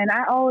out. Again,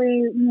 I always,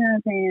 you know what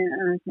I'm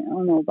saying? I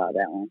don't know about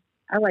that one.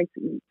 I like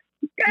to eat.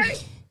 Okay.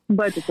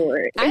 Budget for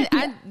it.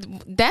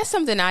 That's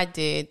something I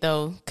did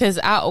though, because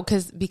I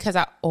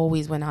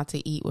always went out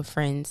to eat with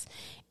friends,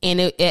 and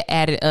it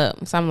added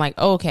up. So I'm like,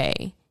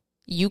 okay,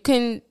 you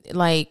can,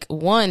 like,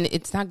 one,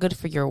 it's not good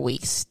for your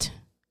waist.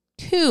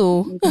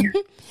 2,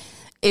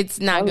 it's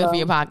not good for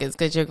your pockets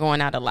because you're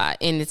going out a lot,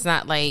 and it's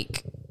not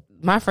like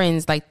my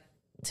friends like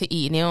to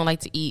eat, and they don't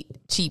like to eat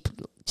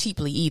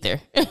cheaply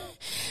either.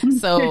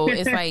 So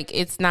it's like,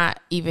 it's not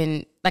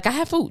even like, I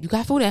have food. You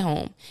got food at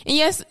home, and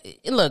yes,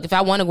 look, if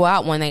I want to go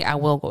out one night, I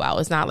will go out.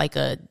 It's not like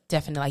a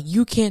definite like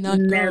you cannot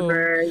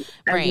never go.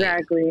 Right.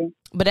 Exactly.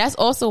 But that's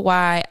also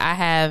why I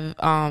have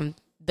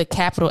the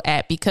Capital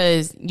app,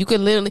 because you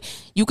can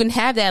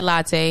have that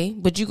latte,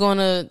 but you're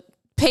gonna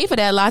pay for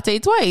that latte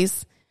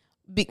twice.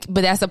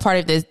 But that's a part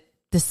of the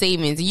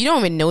savings. You don't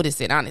even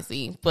notice it,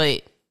 honestly,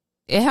 but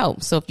it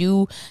helps. So if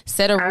you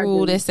set a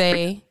rule that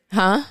say,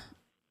 I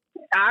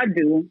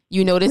do.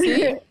 You notice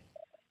it?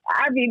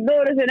 I be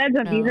noticing that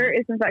just be hurt.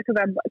 It's like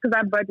because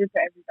I budget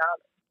for every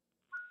dollar.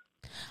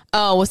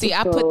 Oh, well, see,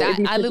 I put that.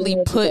 I literally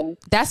put.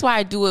 That's why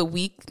I do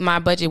it my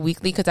budget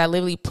weekly, because I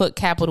literally put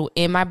Capital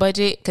in my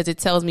budget, because it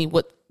tells me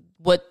what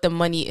the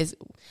money is,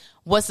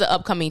 what's the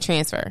upcoming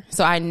transfer,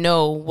 so I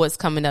know what's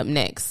coming up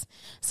next.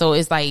 So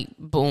it's like,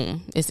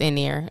 boom, it's in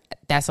there.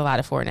 That's a lot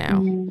of for now.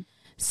 Mm-hmm.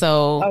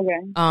 So okay,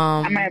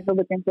 I might have to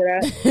look into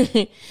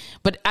that.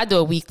 But I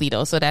do it weekly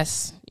though, so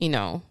that's,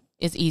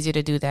 it's easier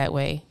to do that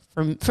way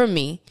for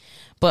me.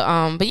 But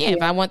yeah,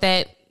 if I want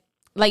that,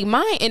 like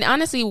mine, and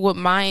honestly, what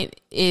mine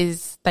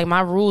is, like, my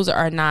rules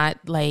are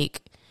not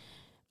like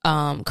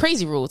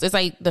crazy rules. It's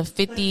like the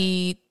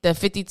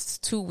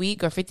 52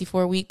 week or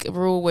 54 week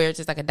rule, where it's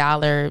just like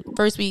 $1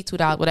 first week,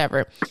 $2,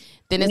 whatever.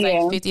 Then it's like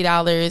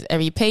 $50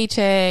 every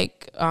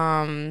paycheck.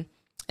 And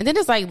then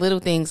there's like little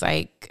things,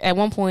 like at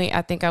one point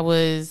I think I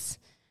was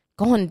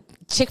going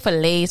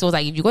Chick-fil-A. So it was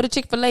like, if you go to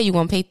Chick-fil-A, you're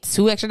going to pay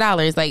 $2 extra.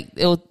 Like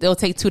it'll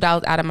take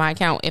 $2 out of my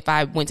account if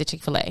I went to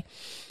Chick-fil-A.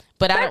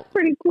 But that's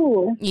pretty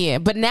cool. Yeah.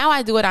 But now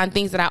I do it on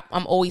things that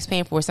I'm always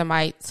paying for.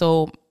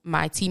 So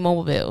my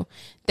T-Mobile bill.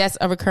 That's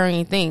a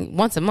recurring thing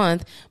once a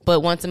month.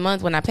 But once a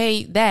month when I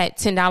pay that,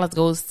 $10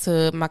 goes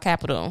to my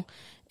Capital.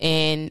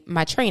 And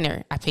my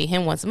trainer, I pay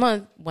him once a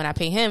month. When I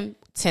pay him,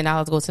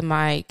 $10 goes to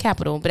my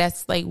Capital. But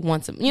that's like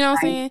once a, you know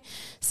what I'm saying?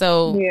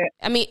 So, yeah.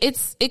 I mean,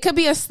 it could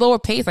be a slower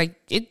pace. Like,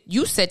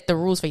 you set the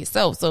rules for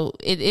yourself. So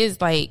it is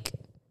like,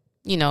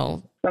 you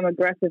know. Some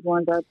aggressive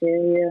ones out there,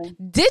 yeah.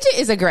 Digit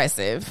is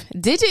aggressive.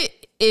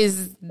 Digit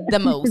is the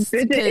most.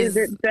 Digit is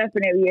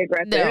definitely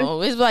aggressive.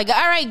 No, it's like,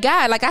 all right,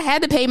 God, like I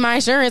had to pay my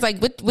insurance. Like,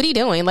 what are you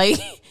doing? Like,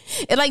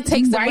 it like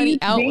takes the money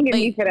out,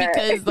 like,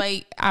 because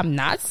like I'm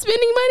not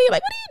spending money.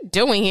 Like, what are you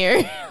doing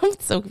here? I'm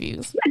so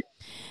confused.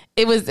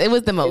 It was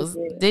the most.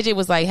 Digit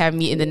was like having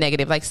me in the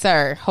negative. Like,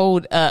 sir,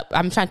 hold up.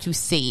 I'm trying to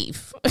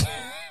save. Right.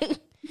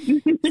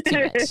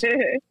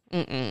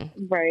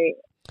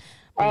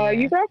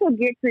 You can also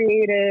get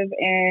creative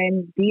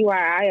and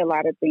DIY a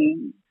lot of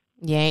things.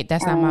 Yeah,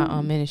 that's not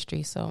my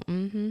ministry. So,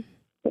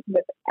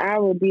 But I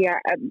would be.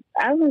 I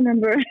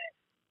remember.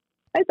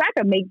 If I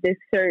could make this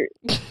shirt,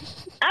 I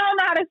don't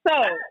know how to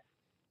sew.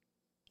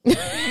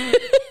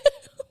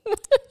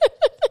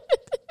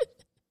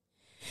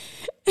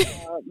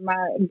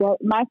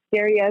 My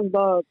scary ass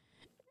dog.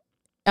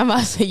 I'm about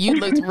to say you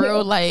looked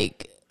real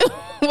like.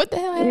 What the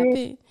hell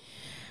happened?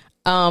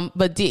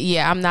 But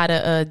I'm not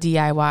a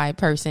DIY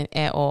person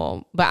at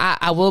all. But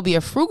I will be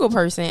a frugal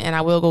person, and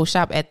I will go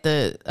shop at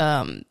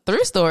the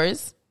thrift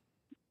stores.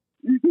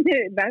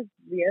 That's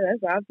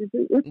opposite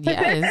too.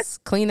 Yes,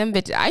 clean them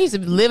bitches. I used to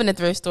live in a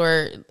thrift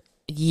store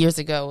years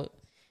ago.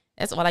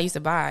 That's all I used to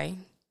buy: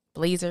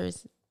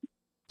 blazers,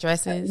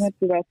 dresses. I went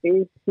through that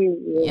phase too.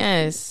 Yeah.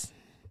 Yes,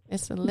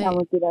 it's a lit. I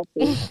went through that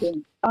phase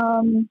too.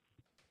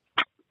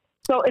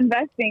 So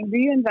investing. Do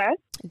you invest?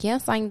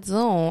 Yes, I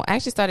do. I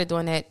actually started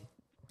doing that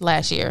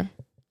last year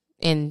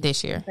and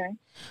this year. Okay.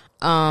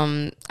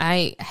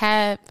 I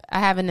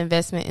have an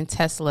investment in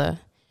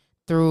Tesla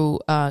through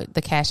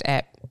the Cash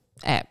App.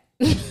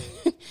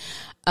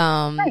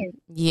 Nice.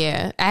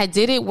 Yeah, I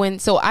did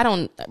it so I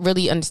don't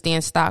really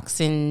understand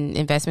stocks and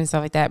investments,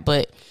 stuff like that,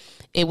 but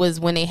it was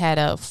when they had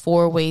a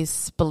 4-way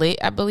split,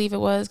 I believe it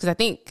was, because I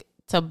think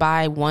to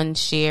buy one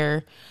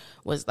share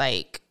was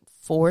like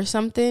 4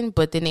 something,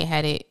 but then they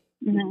had it,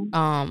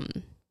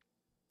 it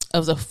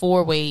was a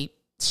 4-way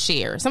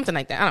share, something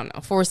like that. I don't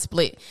know, 4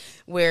 split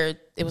where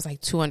it was like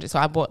 200. So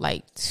I bought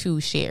like 2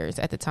 shares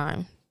at the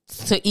time.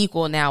 To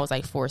equal now is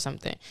like 4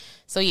 something.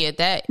 So yeah,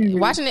 that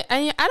watching it,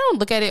 I don't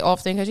look at it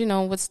often because, you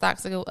know, with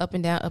stocks, they go up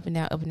and down, up and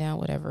down, up and down,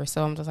 whatever.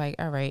 So I'm just like,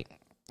 all right,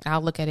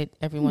 I'll look at it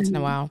every once in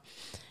a while,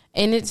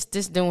 and it's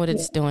just doing what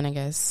it's doing, I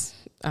guess.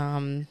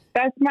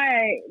 That's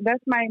my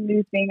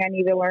new thing I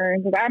need to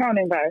learn, because I don't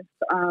invest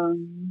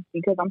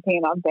because I'm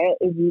paying off debt.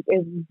 It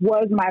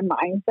was my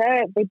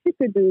mindset, but you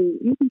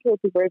can kill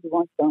 2 birds with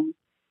 1 stone.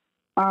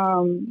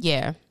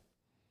 Yeah.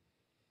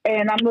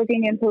 And I'm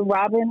looking into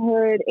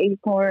Robinhood,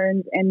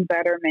 Acorns, and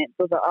Betterment.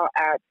 Those are all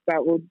apps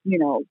that will, you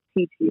know,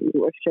 teach you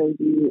or show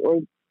you or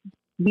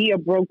be a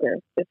broker,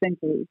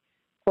 essentially,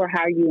 for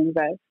how you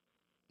invest.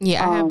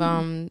 Yeah, I have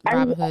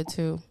Robinhood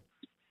too.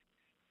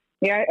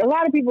 Yeah, a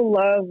lot of people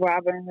love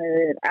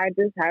Robinhood. I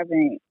just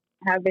haven't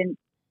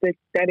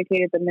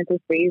dedicated the mental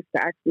space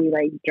to actually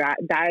like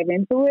dive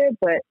into it.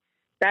 But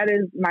that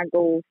is my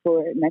goal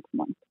for next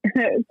month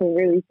to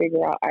really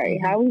figure out, all right,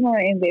 how we want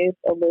to invest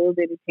a little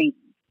bit of change.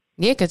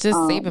 Yeah, because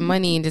just saving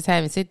money and just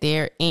having it sit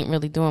there ain't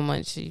really doing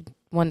much. You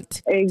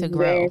want it to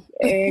grow.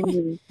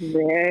 Exactly.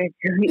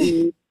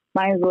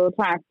 Might as well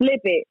try and flip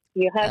it.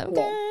 You're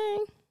hustler.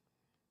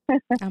 Okay.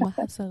 I'm a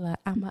hustler.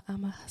 I'm a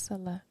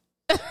hustler.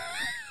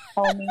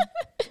 Homie.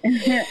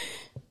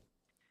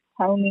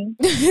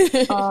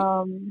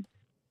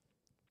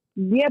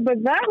 Yeah,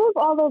 but that was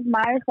all of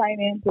my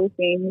financial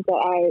things that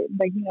I,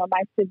 like, you know,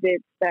 my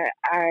tidbits that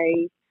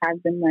I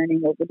have been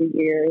learning over the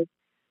years.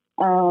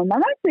 I'm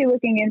actually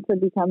looking into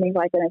becoming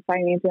like a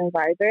financial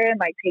advisor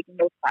and like taking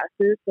those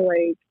classes to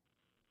like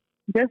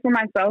just for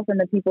myself and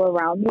the people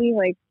around me,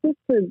 like just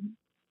to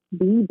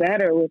be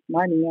better with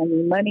money. I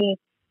mean, money,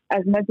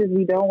 as much as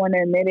we don't want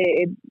to admit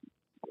it,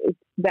 it's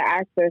the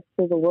access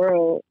to the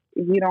world.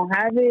 If you don't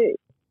have it,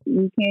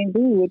 you can't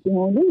do what you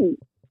want to do.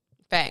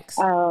 Facts.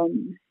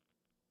 You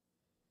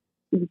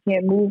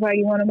can't move how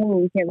you want to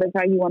move. You can't live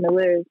how you want to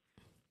live.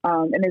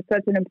 And it's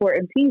such an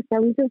important piece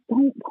that we just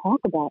don't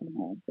talk about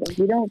enough. Like,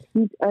 we don't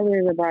teach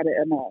others about it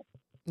enough.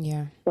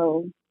 Yeah.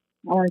 So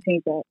I want to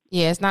change that.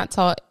 Yeah, it's not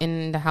taught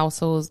in the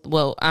households.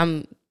 Well,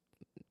 I'm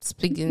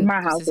speaking my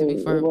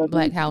specifically for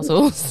Black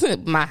households.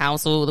 My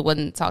household, it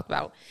wasn't talked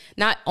about.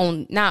 Not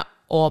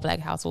all Black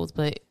households,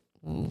 but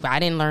I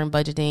didn't learn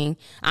budgeting.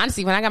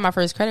 Honestly, when I got my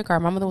first credit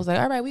card, my mother was like,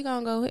 all right, we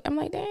gonna go. I'm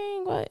like,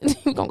 dang, what?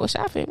 We gonna go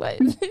shopping? What?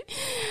 What?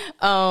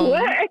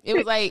 I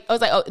was like,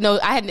 oh no,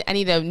 I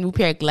need a new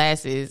pair of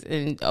glasses.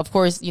 And of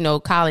course, you know,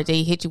 college,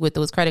 they hit you with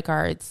those credit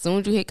cards. As soon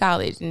as you hit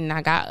college, and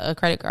I got a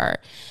credit card.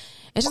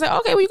 And she's like,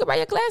 okay, well, you can buy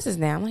your glasses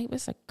now. I'm like,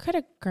 it's a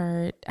credit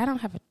card. I don't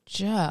have a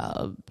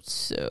job,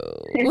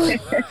 so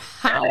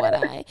how would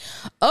I?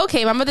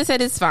 Okay, my mother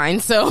said it's fine.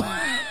 So,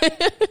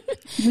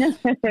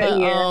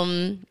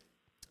 but,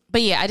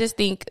 But yeah, I just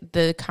think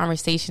the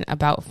conversation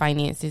about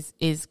finances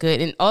is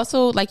good. And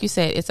also, like you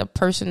said, it's a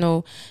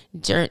personal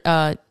journey.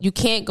 You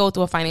can't go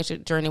through a financial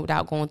journey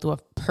without going through a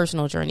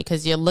personal journey,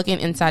 because you're looking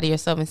inside of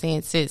yourself and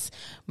saying, sis,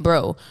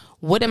 bro,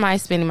 what am I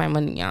spending my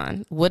money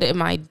on? What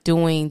am I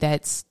doing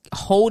that's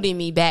holding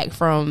me back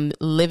from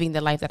living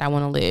the life that I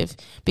want to live?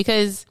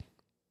 Because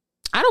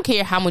I don't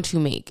care how much you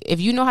make. If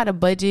you know how to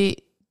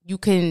budget, you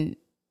can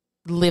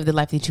live the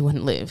life that you want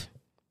to live.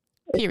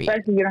 Period.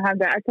 Especially you don't have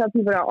that. I tell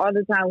people that all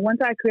the time. Once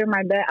I clear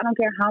my debt, I don't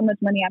care how much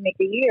money I make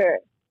a year.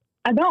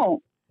 I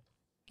don't.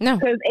 No.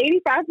 Because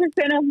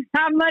 85% of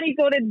my money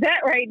go to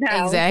debt right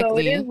now. Exactly. So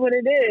it is what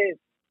it is.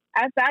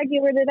 After I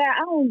get rid of that,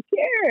 I don't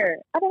care.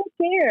 I don't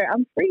care.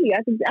 I'm free.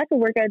 I can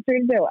work at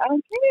Trader Joe. I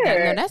don't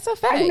care. No, that's a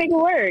fact. I can make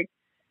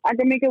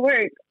it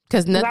work.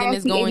 Because nothing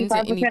is going to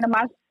 85% of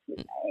my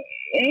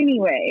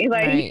anyway.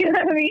 Like, right. You know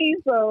what I mean?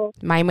 So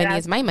my money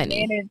is my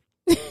money.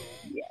 Yeah,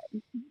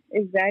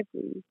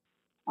 exactly.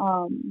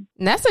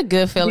 That's a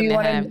good feeling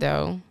to have,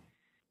 though.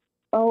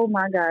 Oh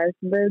my gosh,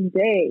 the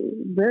day.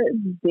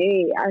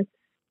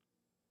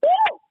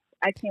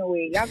 I can't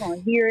wait. Y'all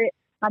gonna hear it.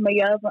 I'm a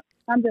yell.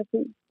 I'm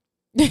Jesse.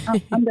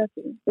 I'm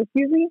Jesse.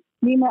 Excuse me,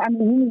 Nemo. I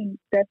mean, you mean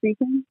Jesse?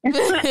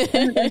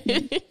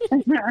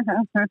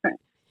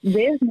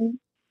 Disney.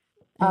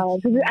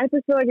 Because I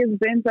just feel like it's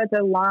been such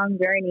a long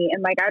journey,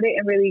 and like I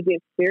didn't really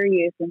get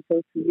serious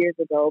until 2 years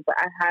ago, but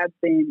I have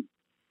been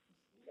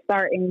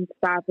starting,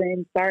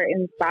 stopping,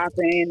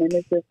 and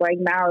it's just like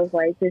now it's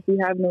like if you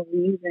have no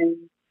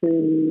reason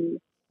to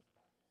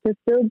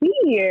still be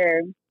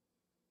here,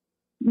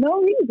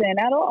 no reason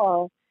at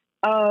all.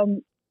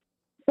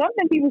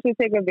 Something people should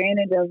take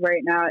advantage of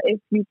right now if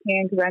you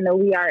can, because I know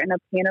we are in a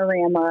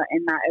panorama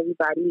and not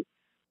everybody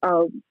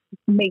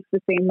makes the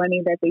same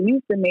money that they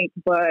used to make,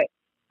 but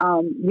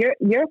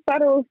your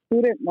federal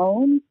student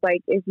loans,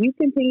 like if you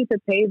continue to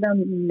pay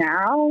them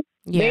now,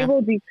 they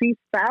will decrease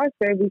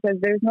faster because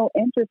there's no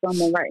interest on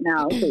them right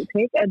now. So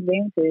take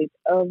advantage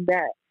of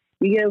that.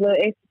 You get a little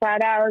extra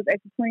 $5,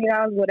 extra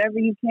 $20, whatever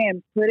you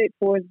can, put it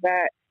towards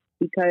that,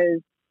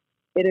 because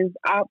it is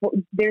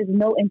there's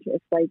no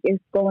interest. Like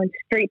it's going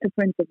straight to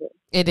principal.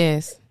 It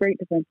is straight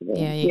to principal.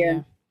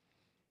 Yeah.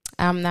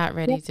 I'm not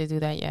ready to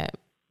do that yet,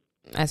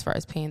 as far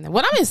as paying them.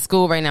 Well, I'm in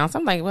school right now, so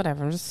I'm like,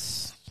 whatever. I'm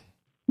just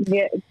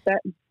it's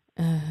that.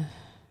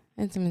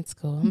 It's in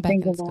school. I'm back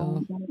in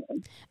school.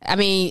 I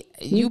mean,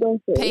 you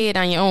pay it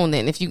on your own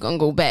then if you're gonna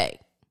go back.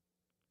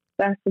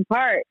 That's the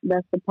part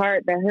that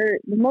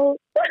hurt the most.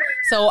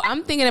 So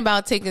I'm thinking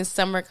about taking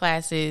summer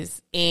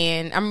classes,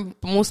 and I'm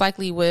most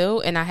likely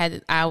will. And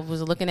I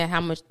was looking at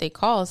how much they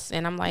cost,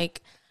 and I'm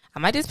like, I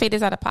might just pay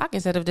this out of pocket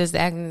instead of just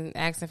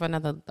asking for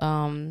another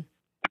a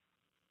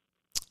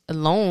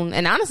loan.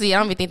 And honestly, I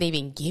don't even think they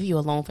even give you a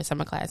loan for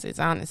summer classes.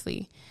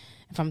 Honestly,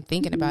 if I'm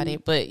thinking about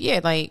it, but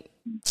yeah, like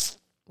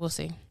we'll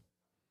see.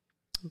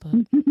 But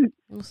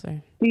we'll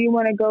see. Do you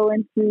want to go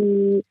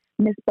into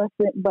Miss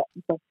Bustin?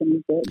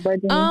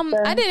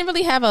 I didn't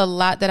really have a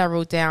lot that I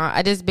wrote down.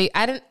 I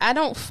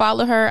don't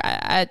follow her.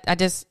 I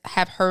just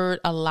have heard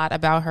a lot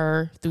about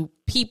her through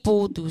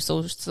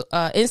social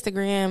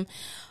Instagram.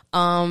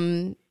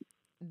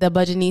 The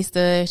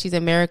Budgetnista, she's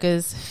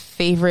America's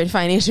favorite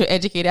financial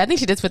educator. I think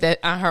she just put that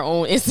on her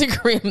own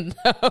Instagram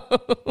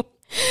though.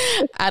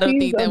 I don't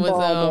think that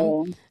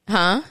was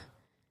huh?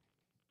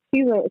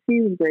 She's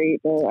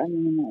great though. I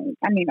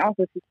mean,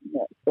 also she's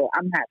so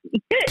I'm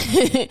happy.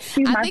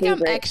 I think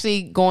I'm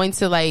actually going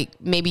to like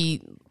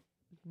maybe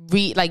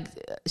read, like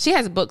she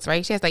has books,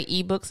 right? She has like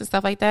ebooks and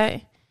stuff like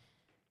that.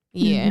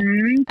 Yeah,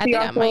 mm-hmm. I think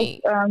I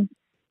might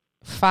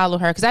follow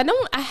her, because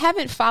I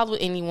haven't followed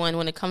anyone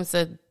when it comes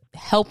to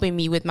helping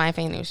me with my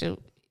financial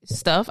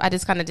stuff. I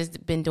just kind of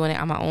just been doing it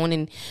on my own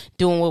and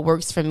doing what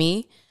works for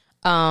me.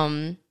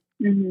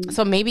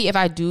 So maybe if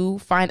I do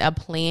find a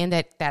plan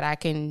that I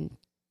can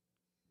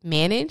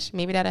manage,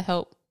 maybe that'll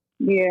help.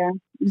 Yeah.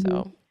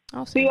 So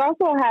she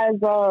also has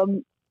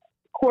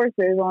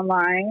courses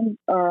online,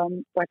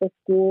 like a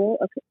school,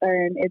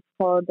 and it's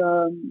called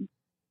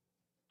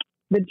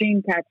the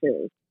Dream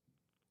Catchers.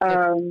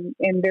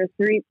 And there's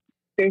three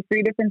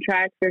different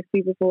tracks. There's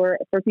people for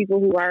people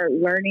who are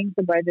learning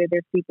to budget.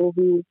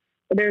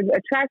 There's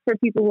a track for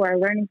people who are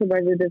learning to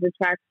budget. There's a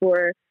track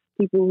for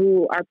people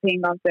who are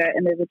paying off debt,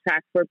 and there's a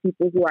track for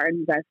people who are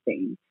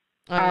investing.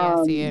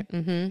 I see it.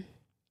 Mm-hmm.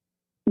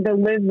 The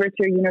Live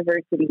Richer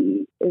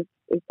University is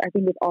I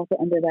think it's also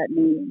under that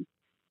name.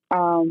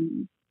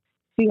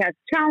 She has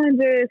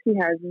challenges. She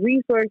has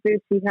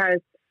resources. She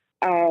has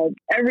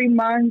every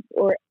month,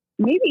 or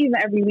maybe even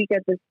every week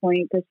at this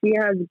point, because she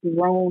has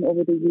grown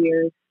over the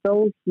years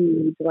so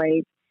huge.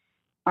 Like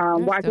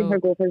watching her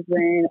growth has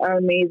been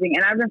amazing,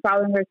 and I've been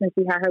following her since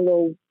she had her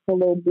little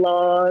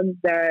blog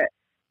that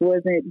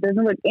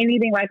doesn't look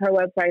anything like her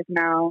websites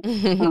now.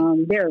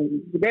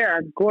 They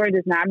are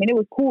gorgeous now. I mean, it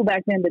was cool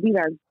back then, but these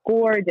are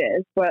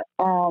gorgeous. But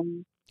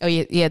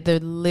the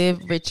Live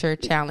Richer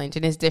Challenge,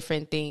 and it's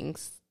different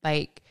things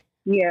like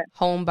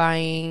home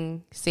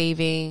buying,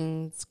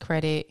 savings,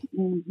 credit,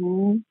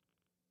 and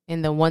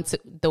the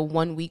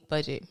 1 week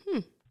budget.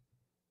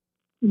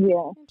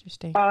 Yeah.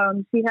 Interesting.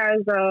 She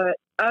has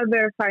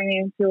other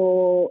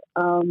financial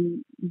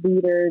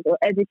leaders or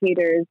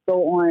educators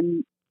go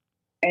on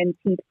and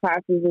teach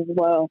classes as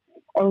well.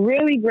 A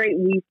really great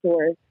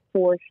resource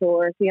for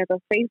sure. She has a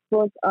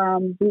Facebook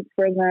group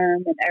for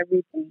them and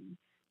everything.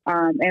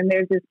 And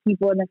there's just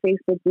people in the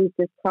Facebook group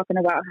just talking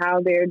about how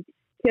they're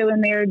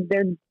killing their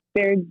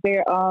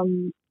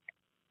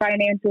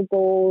financial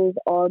goals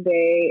all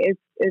day.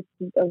 It's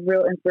a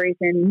real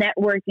inspiration.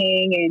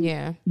 Networking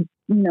and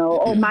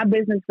oh, my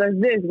business does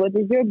this. What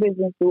does your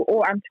business do?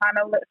 Oh, I'm trying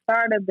to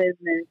start a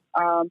business.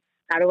 How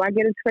do I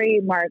get a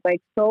trademark?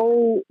 Like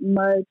so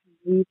much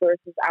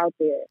resources out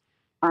there.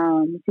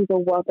 She's a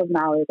wealth of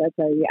knowledge, I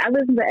tell you. I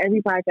listen to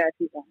every podcast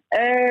she's on,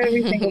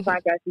 every single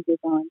podcast she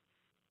gets on,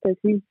 because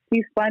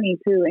she's funny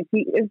too, and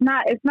it's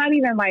not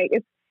even like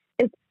it's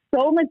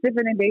so much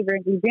different than Dave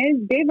Ramsey.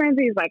 Dave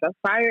Ramsey is like a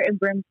fire and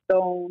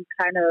brimstone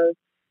kind of.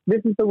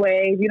 This is the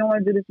way. If you don't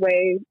want to do this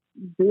way,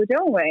 do it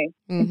your own way.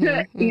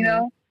 You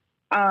know.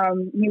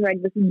 He's like,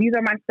 these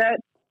are my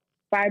steps.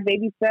 5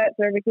 baby steps,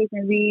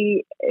 certification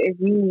V. If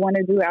you want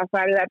to do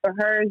outside of that, for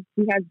her,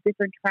 she has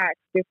different tracks,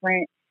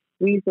 different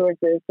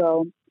resources.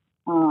 So,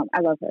 I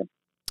love her.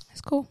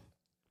 That's cool.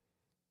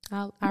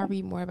 I'll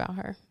read more about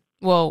her.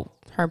 Well,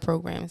 her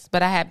programs,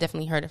 but I have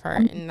definitely heard of her,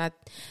 and I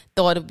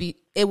thought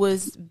it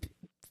was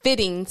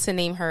fitting to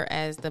name her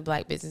as the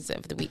Black Business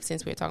of the Week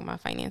since we were talking about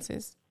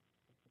finances.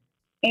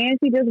 And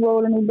she just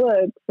wrote a new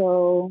book,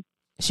 so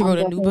she wrote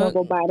a new book.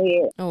 Go buy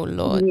it. Oh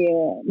Lord,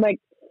 yeah, like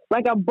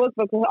a book,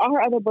 because all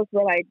her other books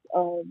were like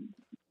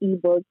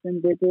ebooks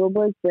and digital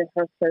books. But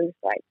her first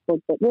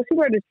book. Well,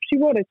 she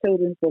wrote a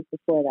children's book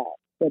before that,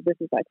 but this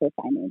is like her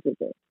financial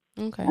book.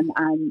 Okay,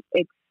 I'm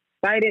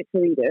excited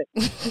to read it.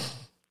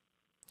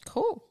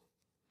 Cool.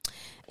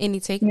 Any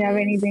takeaways? You have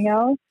anything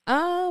else?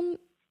 Oh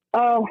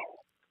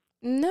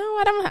no,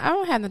 I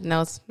don't have nothing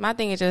else. My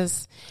thing is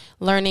just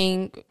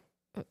learning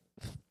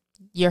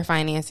your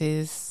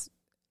finances.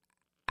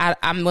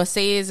 I'm gonna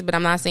say it, but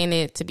I'm not saying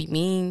it to be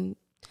mean.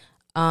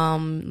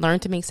 Learn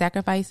to make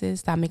sacrifices.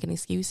 Stop making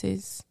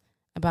excuses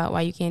about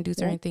why you can't do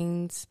certain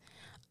things.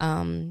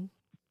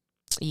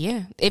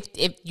 Yeah.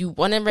 If you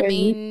want to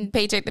remain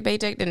paycheck to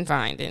paycheck, then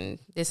fine. Then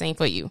this ain't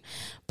for you.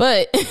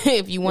 But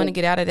if you want to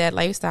get out of that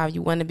lifestyle,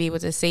 you want to be able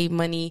to save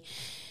money,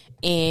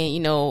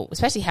 and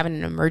especially having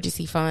an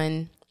emergency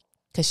fund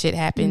because shit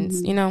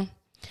happens.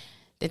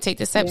 Then take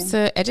the steps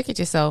to educate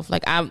yourself.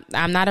 Like I'm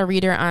not a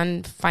reader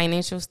on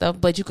financial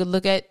stuff, but you could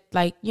look at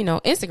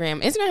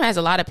Instagram. Instagram has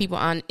a lot of people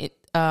on it.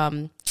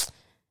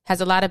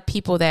 Has a lot of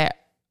people that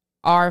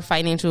are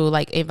financial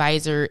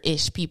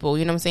advisor-ish people,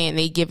 you know what I'm saying?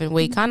 They give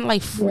away kind of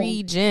like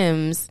free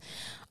gems,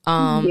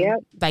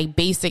 like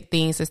basic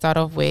things to start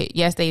off with.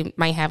 Yes, they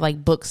might have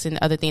like books and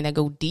other things that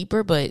go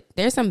deeper, but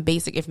there's some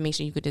basic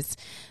information you could just,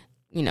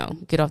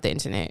 get off the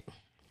internet.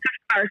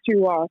 Start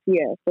you off,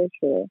 yeah, for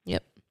sure.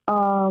 Yep.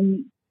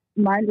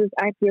 Mine just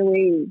act your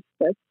wage.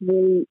 That's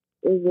really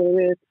is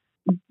what it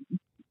is.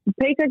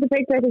 Paycheck to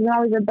paycheck isn't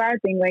always a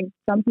bad thing. Like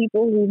some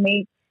people who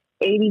make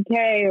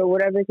 $80K or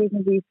whatever the case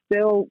may be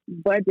still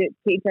budget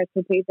paycheck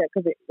to paycheck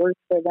because it works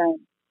for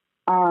them.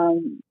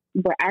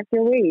 But act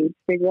your wage,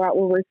 figure out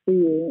what works for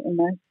you, and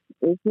that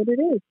is what it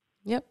is.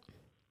 Yep.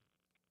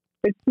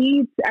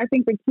 I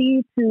think the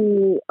key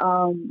to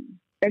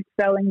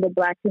excelling the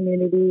Black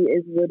community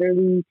is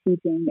literally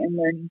teaching and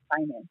learning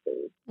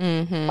finances.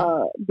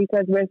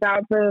 Because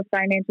without the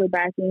financial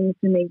backing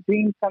to make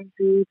dreams come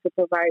true, to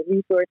provide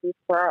resources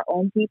for our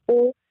own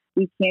people,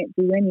 we can't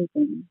do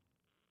anything.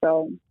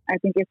 So I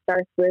think it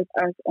starts with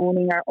us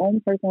owning our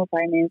own personal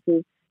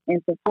finances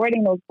and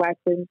supporting those Black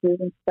businesses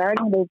and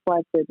starting those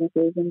Black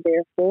businesses, and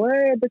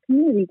therefore the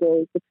community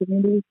goes, the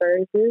community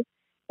flourishes,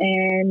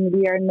 and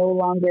we are no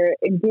longer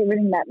it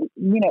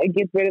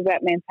gets rid of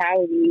that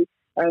mentality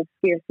of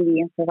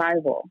scarcity and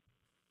survival.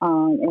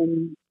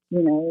 And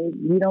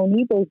you don't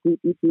need those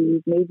goofy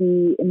fees.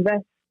 Maybe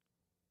invest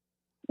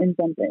in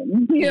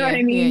something. You know what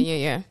I mean?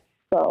 Yeah.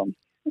 So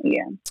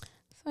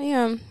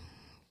yeah,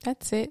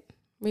 that's it.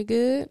 We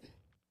good?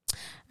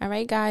 All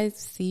right, guys.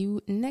 See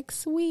you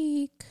next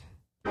week.